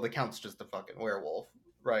say, "Oh, the Count's just a fucking werewolf,"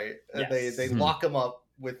 right? And Yes. they lock him up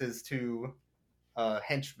with his 2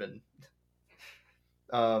 henchmen.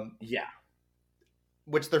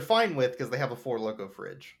 Which they're fine with because they have a 4 Loko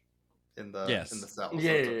fridge in the cell. So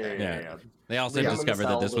Yeah, it's okay. Yeah. They also Yeah. discovered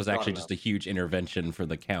that this was They're actually not just a huge intervention for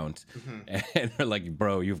the Count. Mhm. And they're like,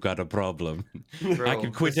 bro, you've got a problem. Bro, I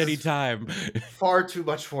can quit this any is time. Far too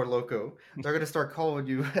much 4 Loko. They're gonna start calling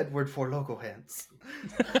you Edward 4 Loko hands.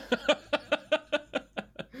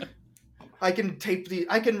 I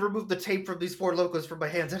can remove the tape from these 4 Locos from my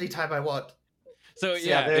hands anytime I want. So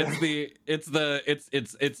Yeah, it's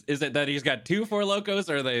is it that he's got 2 Four Locos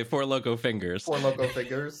or are they 4 Loco fingers? 4 Loco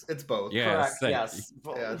fingers. It's both. Yeah. Correct. same. Yes.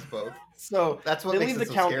 Yeah, it's both. So That's what they makes leave it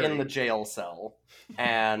the so count scary. in the jail cell,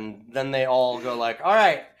 and then they all go like, "All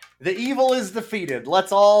right, the evil is defeated.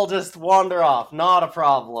 Let's all just wander off. Not a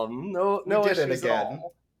problem. No We did it issues at again.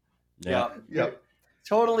 all." Yeah. Yep.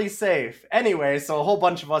 Totally safe. Anyway, so a whole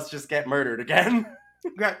bunch of us just get murdered again.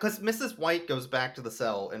 Yeah, because Mrs. White goes back to the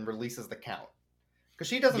cell and releases the count. Because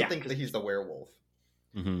she doesn't Yeah, think that he's the werewolf.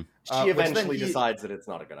 Mm-hmm. She Which then eventually he- decides that it's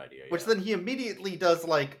not a good idea. Which yeah. then he immediately does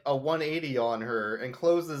like a 180 on her and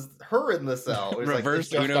closes her in the cell. He's like, Reverse "It's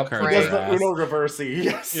just Uno a card He does prank. the Uno reversey.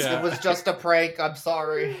 Yes. Yeah. It was just a prank. I'm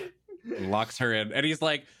sorry." Locks her in, and he's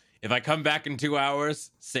like, "If I come back in 2 hours,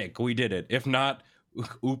 sick, we did it. If not,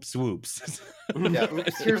 oops, whoops." Yeah,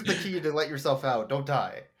 oops, here's the key to let yourself out. Don't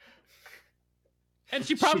die. And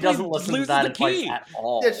she She probably doesn't listen to loses that the advice key. at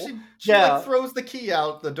all. Yeah, she Yeah. like throws the key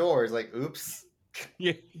out the door. He's like, "Oops."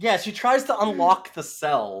 Yeah. Yeah, she tries to unlock the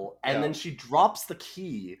cell, and Yeah. then she drops the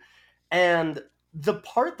key. And the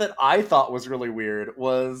part that I thought was really weird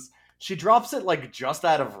was she drops it like just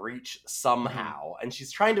out of reach somehow, and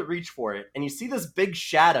she's trying to reach for it, and you see this big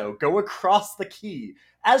shadow go across the key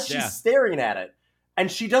as she's Yeah. staring at it,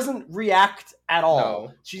 and she doesn't react at all.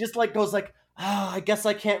 No. She just like goes like, I guess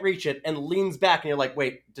I can't reach it, and leans back, and you're like,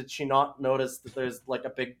 wait, did she not notice that there's like a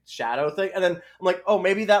big shadow thing? And then I'm like, oh,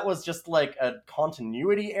 maybe that was just like a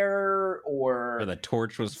continuity error Or or the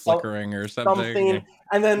torch was So- flickering or something. something.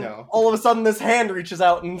 And then No. all of a sudden this hand reaches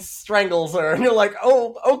out and strangles her, and you're like,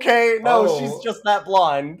 oh, okay, no, Oh. she's just that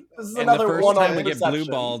blind. This is And the another first one time on we get blue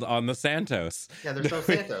perception. balled on the Santos. Yeah, there's no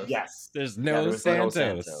Santos. Yes. There's Yeah, no, there's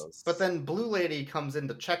Santos. But then Blue Lady comes in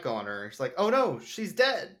to check on her. She's like, "Oh no, she's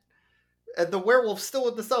dead." And the werewolf's still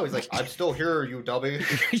in the cell. He's like, "I'm still here, you dummy.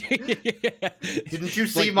 Didn't you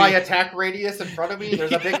see Like my the- attack radius in front of me?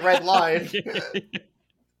 There's a big red line."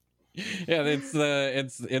 Yeah, it's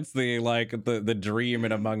the like the dream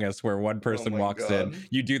in Among Us where one person my walks God. in,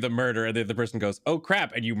 you do the murder, and then the person goes, "Oh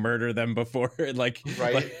crap," and you murder them before like,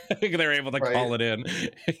 Right. like they're able to Right. call it in.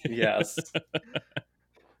 Yes.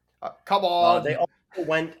 Come on. They also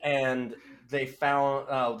went and they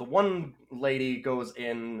found the one lady goes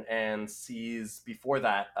in and sees before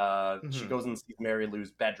that she Mhm. goes and sees Mary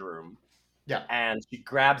Lou's bedroom. Yeah. And she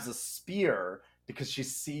grabs a spear because she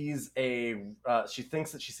sees she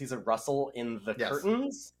thinks that she sees a rustle in the Yes.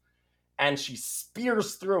 curtains, and she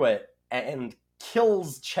spears through it and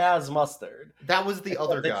kills Chaz Mustard. That was the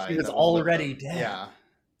other that guy. he was that already with them. dead. Yeah.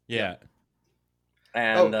 Yeah.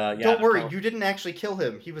 And Don't worry, you didn't actually kill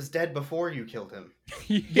him. He was dead before you killed him.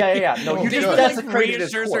 Yeah. No, Oh, you good. just Like, desecrated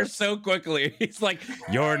his reassures her corpse. so quickly. He's like,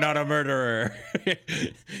 "You're not a murderer."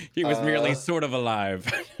 He was merely sort of alive.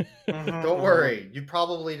 Don't worry, you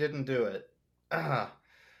probably didn't do it.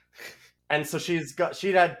 And so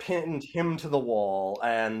she had pinned him to the wall,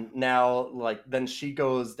 and now then she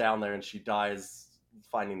goes down there and she dies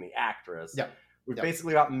finding the actress. Yeah. We've Yep.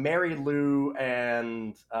 basically got Mary Lou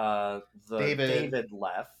and the David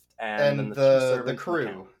left, and then And the two the servants crew.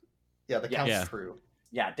 count. Yeah, the count's Yeah. crew.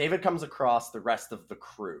 Yeah, David comes across the rest of the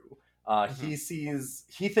crew. Mm-hmm.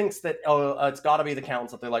 He thinks that it's got to be the count.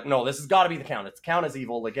 So they're like, no, this has got to be the count. It's count is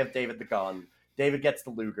evil. They give David the gun. David gets the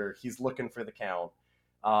Luger. He's looking for the count.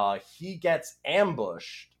 He gets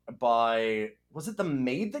ambushed by, was it the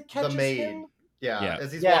maid that catches maid. him? Yeah. Yeah.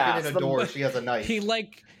 As he's Yeah, walking in a so- door, she has a knife. He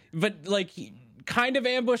he kind of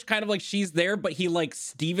ambushed, kind of like she's there, but he like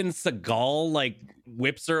Steven Seagal like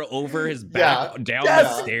whips her over his back down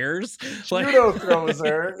Yes. the stairs. Like, Judo throws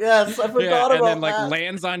her. Yes, I forgot yeah, about and then like that.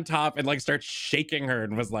 lands on top and like starts shaking her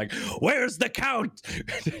and was like, "Where's the count?"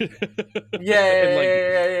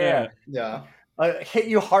 Yeah. yeah. Hit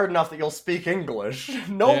you hard enough that you'll speak English.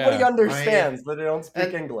 Nobody Yeah. understands that they don't speak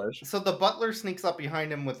And- English. So the butler sneaks up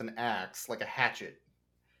behind him with an axe, like a hatchet.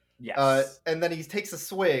 Yes. And then he takes a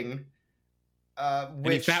swing. And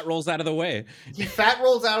he Which fat rolls out of the way. he fat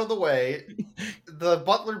rolls out of the way. The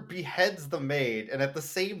butler beheads the maid, and at the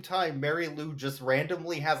same time, Mary Lou just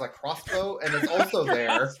randomly has a crossbow and is also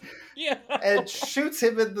there Yeah. and shoots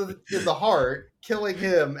him in the heart, killing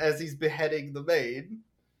him as he's beheading the maid.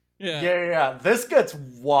 Yeah. This gets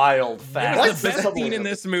wild It fast. was the best scene in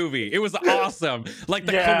this movie. It was awesome. Like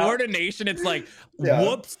the Yeah. coordination, it's like, Yeah.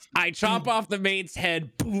 whoops, I chop off the maid's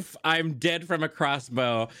head, poof, I'm dead from a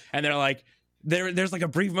crossbow. And they're like, there's like a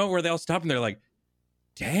brief moment where they all stop and they're like,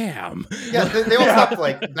 damn. Yeah, they all stopped,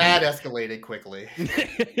 like, that escalated quickly.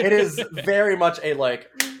 It is very much a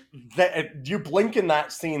you blink and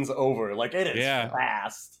that scene's over. Like it is Yeah.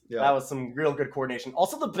 fast. Yeah. That was some real good coordination.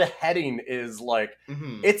 Also, the beheading is like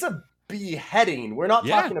Mhm. it's a beheading. We're not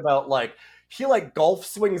Yeah. talking about like he like golf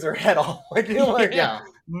swings her head off. Like he like Yeah.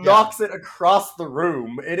 knocks it across the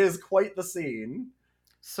room. It is quite the scene.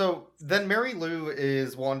 So then Mary Lou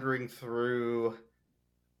is wandering through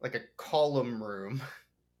like a column room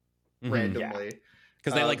Mhm. randomly.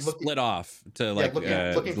 Because they like looking- split off to like looking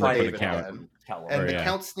for look David the count. again. Tell And her. the yeah.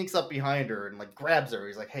 Count sneaks up behind her and like grabs her.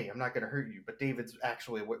 He's like, "Hey, I'm not gonna hurt you." But David's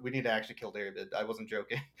actually, we need to actually kill David. I wasn't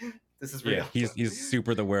joking. This is real. Yeah, he's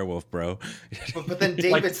super the werewolf, bro. But then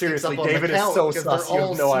David Like, sneaks seriously, up on David the is Count so because sus, they're you all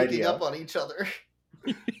have no sneaking idea. up on each other.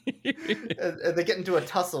 And they get into a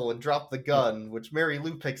tussle and drop the gun, which Mary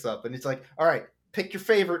Lou picks up. And he's like, "All right, pick your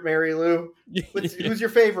favorite, Mary Lou. Who's your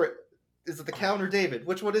favorite? Is it the Count or David?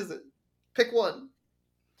 Which one is it? Pick one."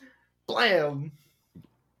 Blam!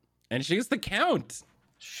 And she's the count.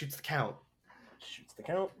 Shoots the Count. Shoots the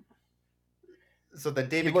Count. So then He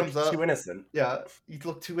David looked comes up. too innocent. Yeah, he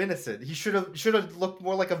looked too innocent. He should have looked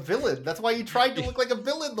more like a villain. That's why he tried to look like a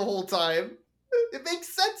villain the whole time. It makes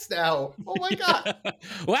sense now. Oh my god.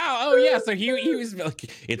 Wow. Oh yeah. So he was like,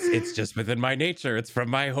 it's just within my nature. It's from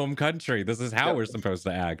my home country. This is how Yep. we're supposed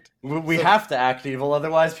to act. We So- have to act evil,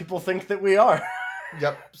 otherwise people think that we are.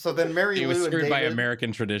 Yep. So then Mary He Lou was and screwed David. by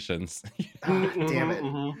American traditions. Ah, damn it.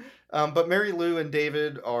 Mhm. But Mary Lou and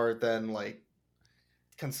David are then like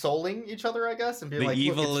consoling each other, I guess, and being The like,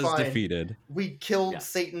 evil "Look, is it's fine. defeated. We killed Yeah.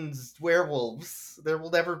 Satan's werewolves. There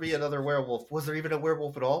will never be another werewolf. Was there even a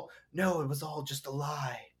werewolf at all? No, it was all just a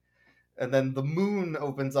lie." And then the moon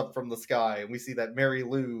opens up from the sky, and we see that Mary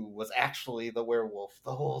Lou was actually the werewolf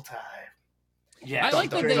the whole time. Yeah, I like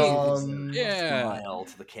that they- Yeah. smile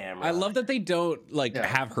to the camera. I love that they don't like Yeah.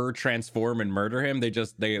 have her transform and murder him. They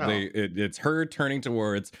just No. it's her turning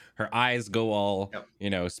towards, her eyes go all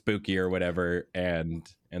Yep. spooky or whatever,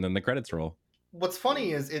 and then the credits roll. What's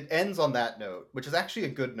funny is it ends on that note, which is actually a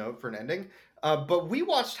good note for an ending. But we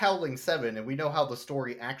watched Howling 7, and we know how the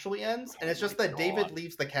story actually ends, and it's just my that David God.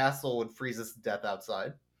 leaves the castle and freezes to death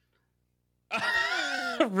outside.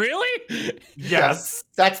 Really? Yes.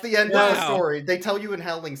 That's the end of the Wow. story. They tell you in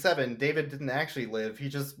Howling 7, David didn't actually live. He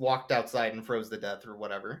just walked outside and froze to death or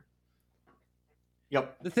whatever.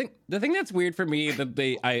 Yep. The thing that's weird for me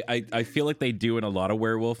that I feel like they do in a lot of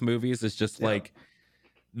werewolf movies is just Yeah. like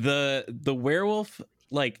the werewolf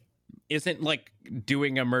like isn't like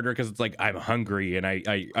doing a murder because it's like I'm hungry and I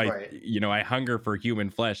Right. I hunger for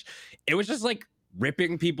human flesh. It was just like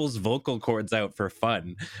ripping people's vocal cords out for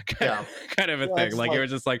fun, Yeah. kind of a Yeah, thing. it's Like like- it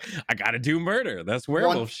was just like I gotta do murder. That's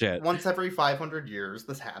werewolf Once- shit. Once every 500 years,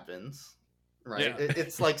 this happens. Right? Yeah.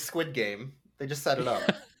 It's like Squid Game. They just set it up,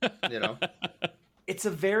 you know? It's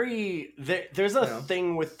a very there's a Yeah.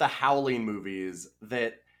 thing with the Howling movies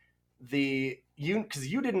that because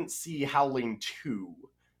you didn't see Howling 2.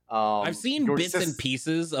 I've seen your bits and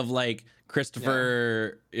pieces of like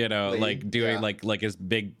Christopher, Lee, like doing yeah. like his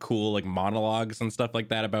big cool like monologues and stuff like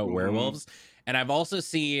that about Mhm. werewolves. And I've also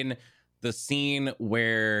seen the scene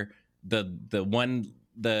where the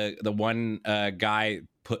one guy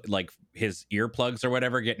put like his earplugs or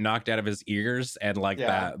whatever get knocked out of his ears and like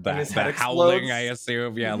Yeah, and his that head howling, explodes. I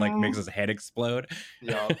assume, like Mhm. makes his head explode.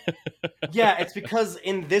 Yeah. Yeah, it's because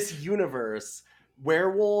in this universe,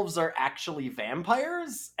 werewolves are actually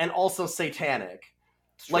vampires and also satanic.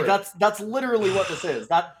 Like True. that's literally what this is.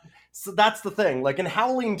 So that's the thing. Like in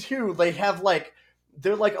Howling 2, they have like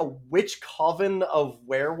they're like a witch coven of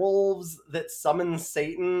werewolves that summon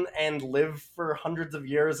Satan and live for hundreds of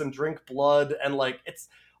years and drink blood and like it's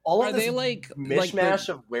all Are of this they like mishmash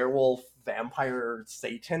of werewolf, vampire,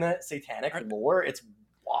 satanic lore. It's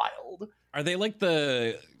wild. Are they like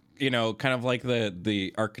the kind of like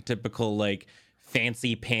the archetypical like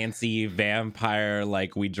fancy pantsy vampire,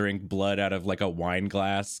 like we drink blood out of like a wine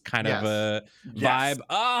glass kind of a Yes. vibe?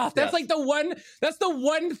 Oh, that's Yes. like that's the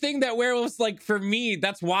one thing that werewolves, like for me,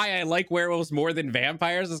 that's why I like werewolves more than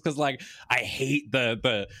vampires, is because like I hate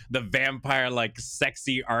the vampire like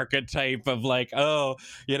sexy archetype of like, oh,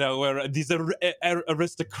 where these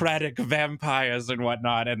aristocratic vampires and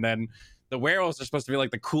whatnot, and then the werewolves are supposed to be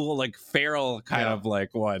like the cool, like feral kind Yeah. of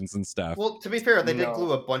like ones and stuff. Well, to be fair, they did No.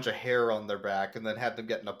 glue a bunch of hair on their back and then had them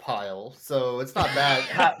get in a pile, so it's not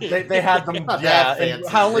bad. They had them. Not Yeah, that and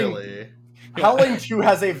fancy, really. Howling 2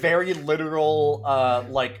 has a very literal,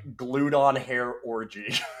 like glued on hair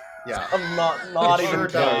orgy. Yeah, I'm not it even sure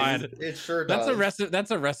kidding. does. It sure That's does.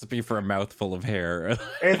 that's a recipe for a mouthful of hair.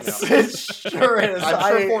 It sure is.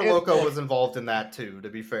 I'm sure Four it- Loko was involved in that too. To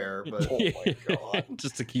be fair, but Oh my God.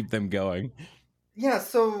 Just to keep them going. yeah.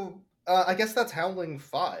 So I guess that's Howling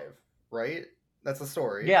 5, right? That's the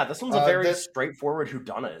story. Yeah, this one's a very this- straightforward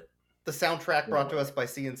whodunit. The soundtrack brought to us by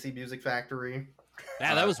CNC Music Factory.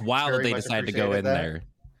 Yeah, that was wild that Very they much decided to go in appreciated that. there.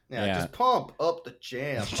 Yeah. just pump up the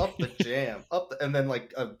jam, up the jam, and then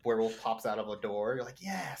like a werewolf pops out of a door. You're like,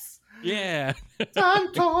 yes, Yeah.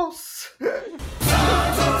 Santos. It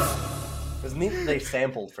was neat that they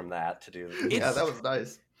sampled from that to do this. Yeah, that was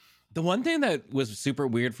nice. The one thing that was super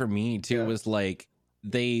weird for me too Yeah. was like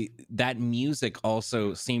that music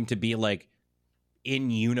also seemed to be like in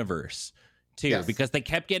universe too, Yes. because they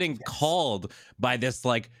kept getting called by this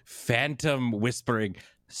like phantom whispering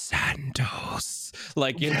Santos,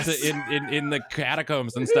 like in the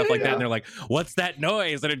catacombs and stuff like that. And they're like, "What's that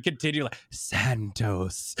noise?" And it'd continue like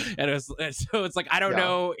Santos, and it was so it's like I don't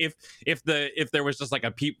know if there was just like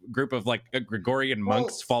a group of like Gregorian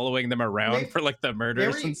monks following them around for like the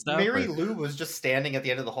murders and stuff. Mary Lou was just standing at the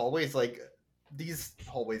end of the hallways. Like these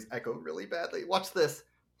hallways echo really badly. Watch this,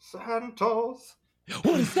 Santos.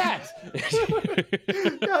 What is that?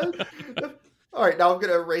 Yeah. All right, now I'm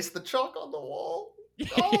gonna erase the chalk on the wall.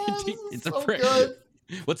 Oh, It's so a prick. good.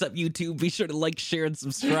 What's up, YouTube? Be sure to like, share, and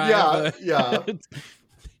subscribe. Yeah.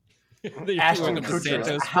 Ashton Welcome to Kutcher,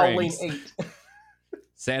 Santos Howling Pranks. 8.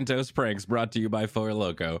 Santos Pranks, brought to you by Four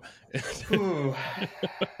Loco. Ooh.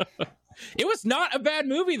 It was not a bad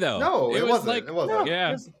movie, though. No, it was wasn't. like, It wasn't.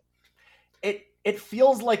 yeah. It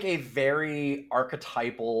feels like a very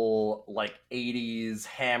archetypal, like 80s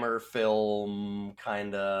Hammer film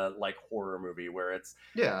kind of like horror movie where it's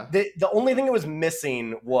Yeah. the only thing it was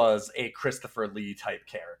missing was a Christopher Lee type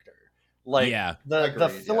character. Like Yeah. the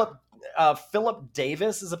Agreed, Philip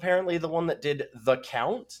Davis is apparently the one that did The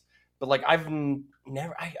Count, but like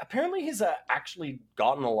apparently he's actually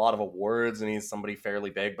gotten a lot of awards and he's somebody fairly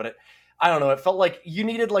big, but I don't know. It felt like you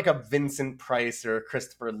needed like a Vincent Price or a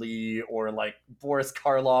Christopher Lee or like Boris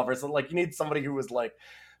Karloff or something. Like you need somebody who was like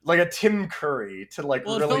a Tim Curry to like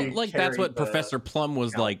Well, really. it felt like carry that's what the Professor Plum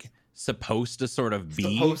was Count. like supposed to sort of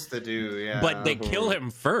be. Supposed to do, yeah. But they kill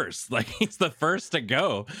him first. Like he's the first to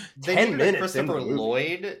go. They 10 needed a minutes Christopher into the movie.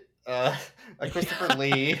 Lloyd, a Christopher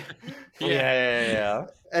Lee, Yeah.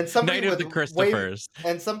 and somebody Night of with the Christophers.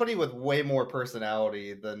 somebody with way more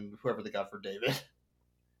personality than whoever they got for David.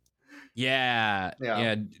 Yeah.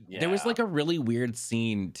 There was Yeah. like a really weird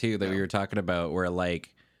scene too that we Yeah. were talking about where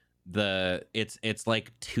like it's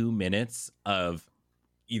like 2 minutes of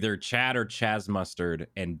either Chad or Chaz Mustard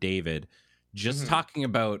and David just Mhm. talking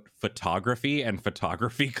about photography and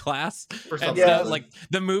photography class. For And some Yeah. so, reason. like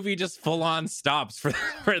the movie just full on stops for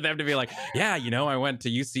them to be like, yeah, I went to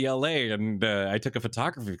UCLA and I took a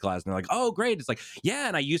photography class. And they're like, oh, great. It's like, yeah,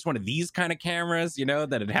 and I used one of these kind of cameras,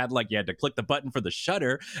 that it had like you had to click the button for the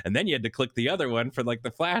shutter and then you had to click the other one for like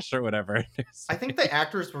the flash or whatever. I think the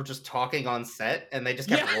actors were just talking on set and they just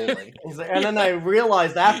kept Yeah. rolling. He's like, and then I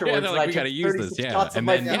realized Yeah, afterwards they're that like, I we took got to use 36 this, yeah. shots of And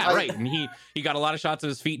my then, feet. yeah, right. And he got a lot of shots of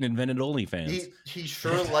his feet and invented OnlyFans. He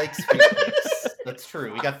sure likes feet pics. That's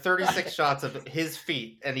true. He got 36 shots of his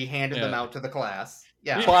feet and he handed them Yeah. out to the class.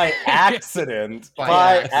 Yeah. By accident. By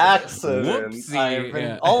By accident. accident. Whoopsie,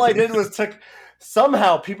 yeah. All I did was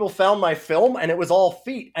somehow people found my film and it was all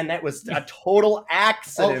feet, and that was a total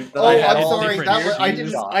accident. that I had I'm all sorry. these different I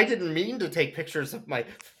shots. didn't mean to take pictures of my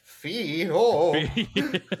feet. Oh.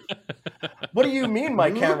 What do you mean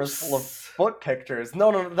my camera's full of Oops. foot pictures?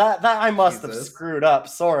 No, that I must have Jesus. screwed up.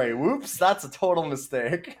 Sorry. Whoops, that's a total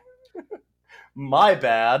mistake. My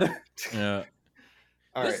bad. Yeah.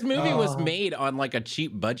 All This right. movie was Oh. made on like a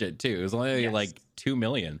cheap budget too. It was only Yes. like $2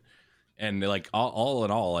 million, and like all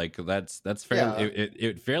in all, like that's fairly Yeah.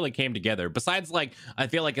 it fairly came together. Besides, like I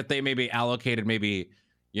feel like if they maybe allocated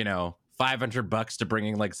 $500 to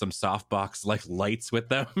bringing like some softbox like lights with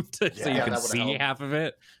them so you Yeah, can that would've see helped. half of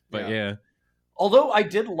it. But yeah. Although I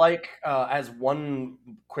did like, as one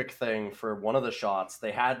quick thing for one of the shots,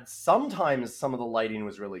 they had sometimes some of the lighting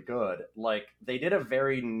was really good. Like they did a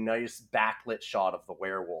very nice backlit shot of the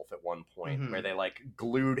werewolf at one point Mhm. where they like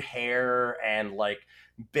glued hair and like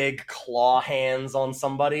big claw hands on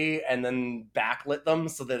somebody and then backlit them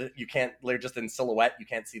so that they're just in silhouette. You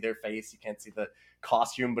can't see their face. You can't see the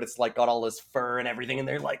costume, but it's like got all this fur and everything and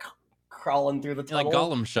they're like crawling through the tunnel. Like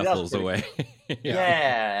Gollum That's shuffles pretty away.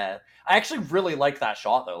 Yeah. I actually really liked that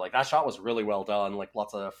shot though. Like that shot was really well done. Like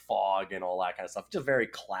lots of fog and all that kind of stuff. Just very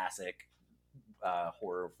classic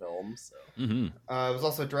horror film. So Hmm. It was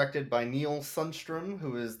also directed by Neil Sundstrom,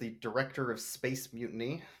 who is the director of Space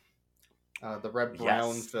Mutiny, the Red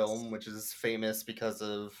Brown Yes. film, which is famous because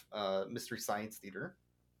of Mystery Science Theater.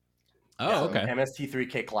 Oh, okay.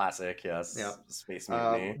 MST3K classic, yes. Yeah. Space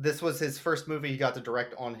Mutiny. This was his first movie he got to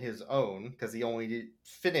direct on his own because he only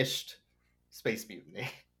finished Space Mutiny.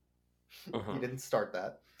 He didn't start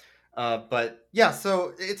that. But yeah,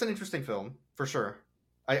 so it's an interesting film for sure.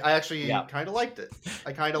 I actually Yeah. kind of liked it.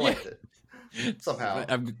 I kind of liked it. Somehow.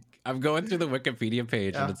 I'm going through the Wikipedia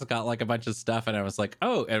page Yeah. and it's got like a bunch of stuff, and I was like,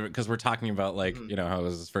 oh, because we're talking about like Mhm. you know how it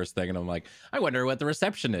was his first thing, and I'm like, I wonder what the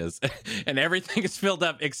reception is, and everything is filled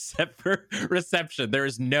up except for reception. There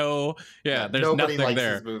is no, there's Nobody nothing likes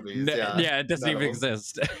there. his movies. It doesn't None of even them.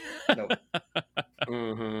 exist. Nope.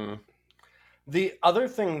 Hmm. The other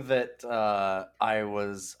thing that I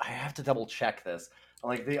have to double check this.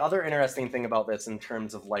 Like the other interesting thing about this in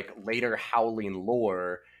terms of like later Howling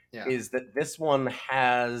lore Yeah. is that this one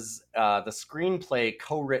has the screenplay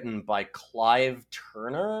co-written by Clive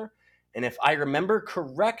Turner, and if I remember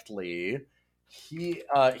correctly,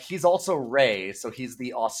 he's also Ray, so he's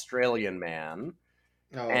the Australian man.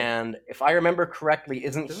 Oh. And if I remember correctly,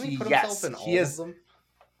 isn't Doesn't he? he put Yes, himself in he all is. of them?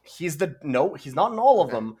 He's not in all of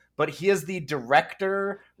Okay. them, but he is the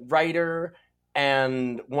director, writer,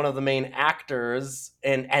 and one of the main actors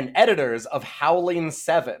and editors of Howling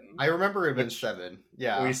 7. I remember him in 7.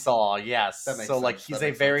 Yeah. We saw, yes. That makes So like sense, he's that a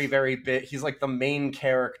makes very, sense. very big he's like the main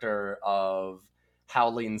character of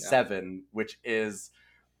Howling 7, which is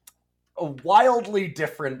a wildly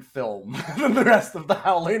different film than the rest of the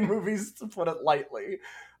Howling movies, to put it lightly.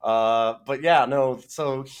 But yeah, no,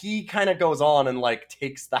 so he kind of goes on and like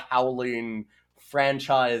takes the Howling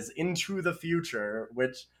franchise into the future,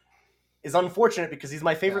 which is unfortunate because he's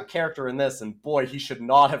my favorite character in this, and boy, he should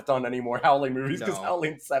not have done any more Howling movies because No.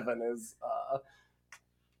 Howling 7 is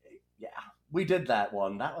yeah. We did that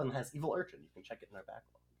one. That one has Evil Urchin. You can check it in our backlog.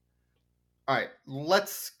 All right,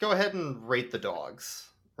 let's go ahead and rate the dogs,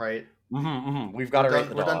 right? We've got to rate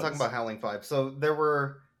the We're dogs. done talking about Howling 5. So there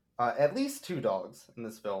were at least 2 dogs in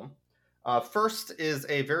this film. First is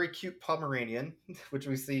a very cute Pomeranian, which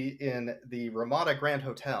we see in the Ramada Grand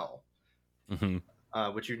Hotel,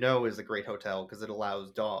 which you know is a great hotel because it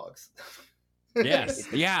allows dogs.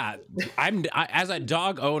 Yes, yeah. As a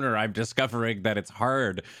dog owner, I'm discovering that it's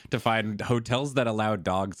hard to find hotels that allow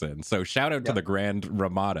dogs in. So shout out to the Grand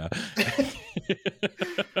Ramada.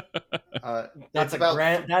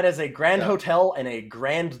 That is a grand hotel and a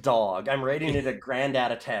grand dog. I'm rating it a grand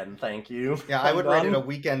out of 10. Thank you. Yeah, I would rate it done. a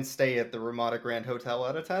weekend stay at the Ramada Grand Hotel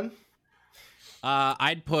out of 10.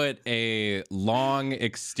 I'd put a long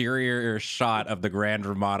exterior shot of the Grand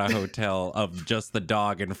Ramada Hotel of just the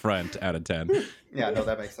dog in front out of 10. Yeah, no,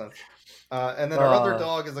 that makes sense. And then our other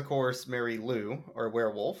dog is, of course, Mary Lou, or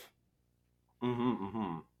werewolf.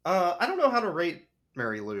 I don't know how to rate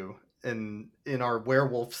Mary Lou in our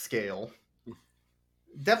werewolf scale.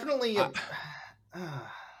 Definitely,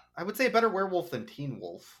 I would say a better werewolf than Teen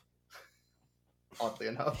Wolf. Oddly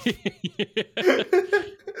enough.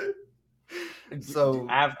 So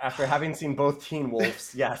after having seen both Teen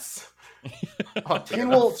Wolves, yes. On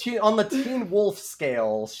the Teen Wolf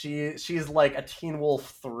scale, she's like a Teen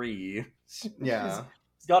Wolf 3. Yeah.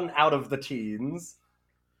 She's gotten out of the teens.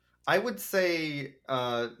 I would say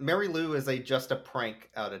Mary Lou is just a prank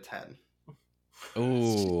out of 10.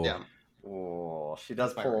 Ooh. Yeah. Oh, she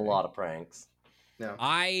does pull a lot of pranks. Yeah.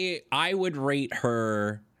 I would rate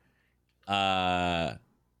her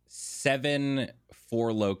 7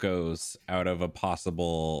 Four Locos out of a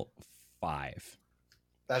possible 5.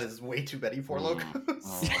 That is way too many for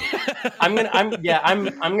Locos. I'm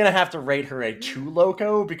gonna have to rate her a 2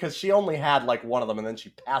 Loco because she only had like one of them and then she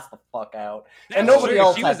passed the fuck out. And nobody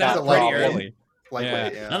else she had was that out pretty problem. early.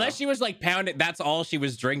 Lightweight, yeah. Unless she was like pounding, that's all she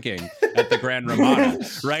was drinking at the Grand Ramada,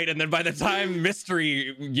 right? And then by the time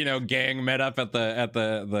Mystery, gang met up at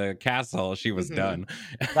the castle, she was done.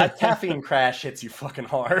 That caffeine crash hits you fucking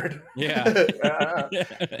hard. Yeah.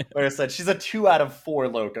 Like I said, she's a 2 out of 4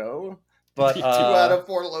 Loco. But 2 out of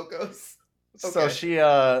 4 Locos. So Okay. she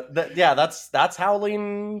that's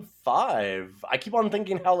Howling 5. I keep on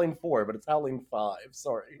thinking Howling 4, but it's Howling 5.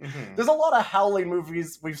 Sorry. Mhm. There's a lot of Howling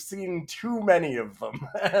movies. We've seen too many of them.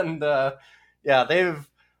 And they've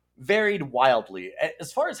varied wildly.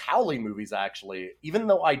 As far as Howling movies, actually, even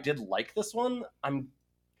though I did like this one,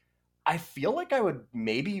 I feel like I would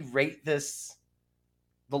maybe rate this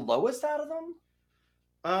the lowest out of them.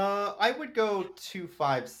 I would go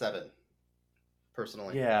 257.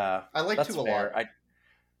 Personally. Yeah. I like that's 2 a fair. lot.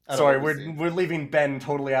 Sorry, we're leaving Ben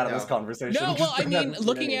totally out of this Yeah. conversation. No, well, just I Ben mean, hasn't seen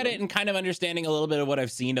looking any at of it and kind of understanding a little bit of what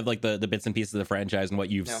I've seen of like the bits and pieces of the franchise and what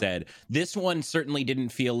you've Yeah. said, this one certainly didn't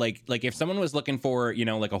feel like if someone was looking for,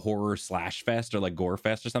 like a horror slash fest or like gore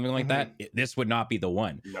fest or something like that, this would not be the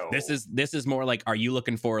one. No. This is more like, are you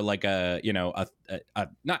looking for like a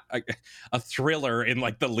thriller in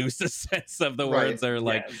like the loosest sense of the Right. words, or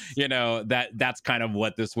like, Yes. that's kind of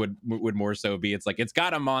what this would more so be. It's like, it's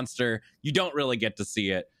got a monster. You don't really get to see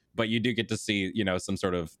it, but you do get to see, some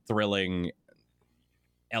sort of thrilling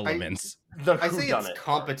elements. The I say it's whodunit.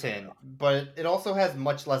 competent, but it also has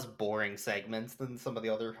much less boring segments than some of the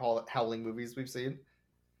other Howling movies we've seen.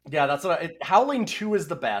 Yeah, that's what Howling 2 is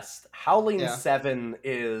the best. Howling Yeah. 7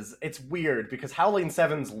 is... It's weird, because Howling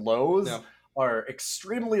 7's lows are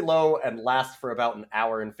extremely low and last for about an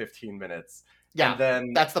hour and 15 minutes. Yeah, and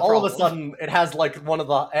then that's the all problem. of a sudden, it has like it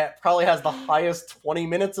probably has the highest 20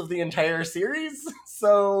 minutes of the entire series.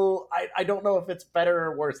 So I don't know if it's better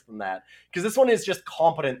or worse than that. Because this one is just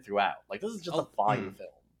competent throughout. Like, this is just a fine film.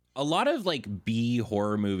 A lot of like B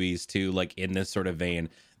horror movies too, like in this sort of vein,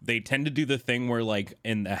 they tend to do the thing where like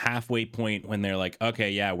in the halfway point when they're like,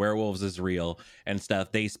 okay, yeah, werewolves is real and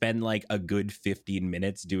stuff, they spend like a good 15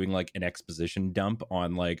 minutes doing like an exposition dump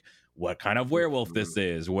on like what kind of werewolf this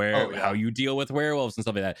is, how you deal with werewolves and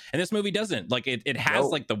stuff like that. And this movie doesn't. Like it has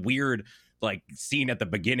like the weird like scene at the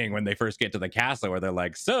beginning when they first get to the castle where they're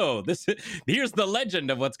like, so here's the legend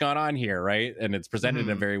of what's gone on here, right? And it's presented in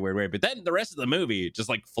a very weird way. But then the rest of the movie just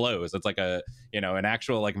like flows. It's like a, an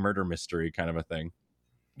actual like murder mystery kind of a thing.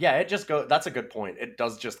 Yeah, it just goes. That's a good point. It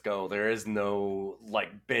does just go. There is no like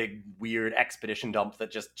big weird expedition dump that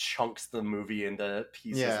just chunks the movie into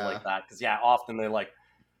pieces like that. Because often they're like,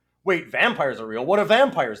 wait, vampires are real. What do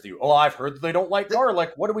vampires do? Oh, I've heard that they don't like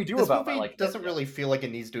garlic. What do we do about that? Like, doesn't really feel like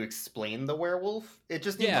it needs to explain the werewolf. It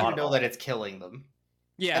just needs you to know that it's killing them.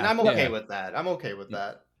 Yeah, and I'm okay with that. I'm okay with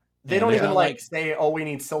that. They don't even like say, "Oh, we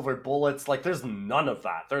need silver bullets." Like, there's none of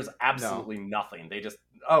that. There's absolutely nothing. They just,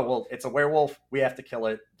 oh well, it's a werewolf. We have to kill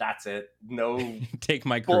it. That's it. No, take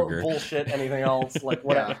my Kruger bullshit. Anything else? Like,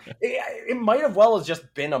 whatever. It might have well as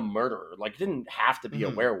just been a murderer. Like, it didn't have to be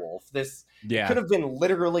a werewolf. This could have been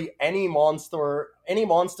literally any monster, or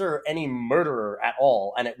any murderer at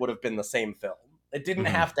all, and it would have been the same film. It didn't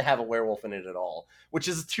have to have a werewolf in it at all, which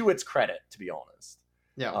is to its credit, to be honest.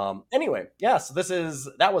 Yeah. Anyway, so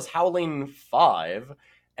that was Howling 5,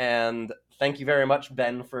 and thank you very much,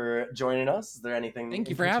 Ben, for joining us. Is there anything? Thank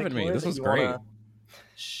you for having me. This was great.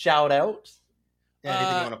 Shout out. Yeah,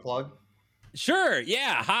 anything you want to plug? Sure.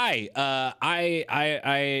 Yeah. Hi.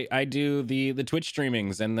 I do the Twitch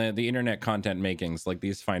streamings and the internet content makings like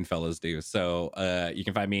these fine fellas do. So you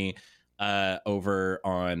can find me over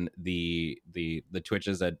on the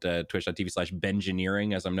Twitches at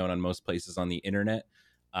twitch.tv/Bengineering, as I'm known on most places on the internet,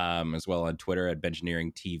 as well on Twitter at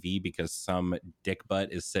Bengineering TV, because some dick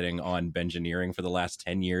butt is sitting on Bengineering for the last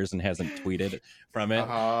 10 years and hasn't tweeted from it.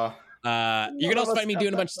 You can also find me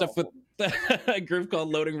doing a bunch of stuff with a group called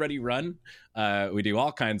Loading Ready Run. We do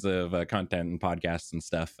all kinds of content and podcasts and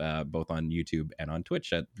stuff, both on YouTube and on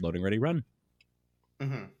Twitch at Loading Ready Run.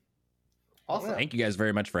 Awesome. Thank you guys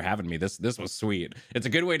very much for having me. This was sweet. It's a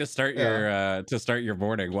good way to start your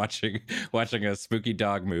morning watching a spooky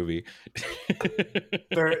dog movie.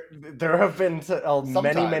 There have been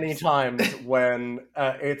many times when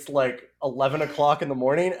it's like 11 o'clock in the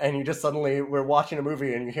morning and you just suddenly we're watching a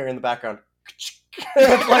movie and you hear in the background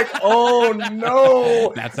it's like, oh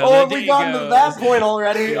no! That's how we gotten to that point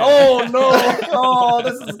already. Yeah. Oh no! Oh,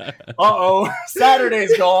 this is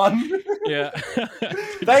Saturday's gone. Yeah.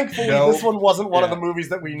 Thankfully, this one wasn't one of the movies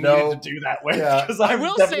that we needed to do that with. Yeah. I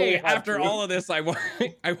will say, after all of this, I want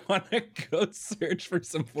to go search for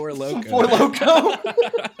some Four Loko. Four Loko.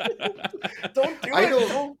 Don't do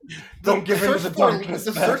it. Don't give in to the darkness.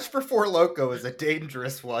 The search for Four Loko is a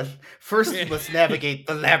dangerous one. First, you must navigate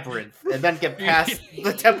the labyrinth, and then get past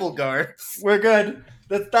the temple guards. We're good.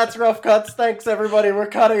 That's rough cuts. Thanks, everybody. We're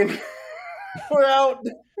cutting. We're out.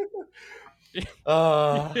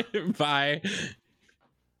 Bye.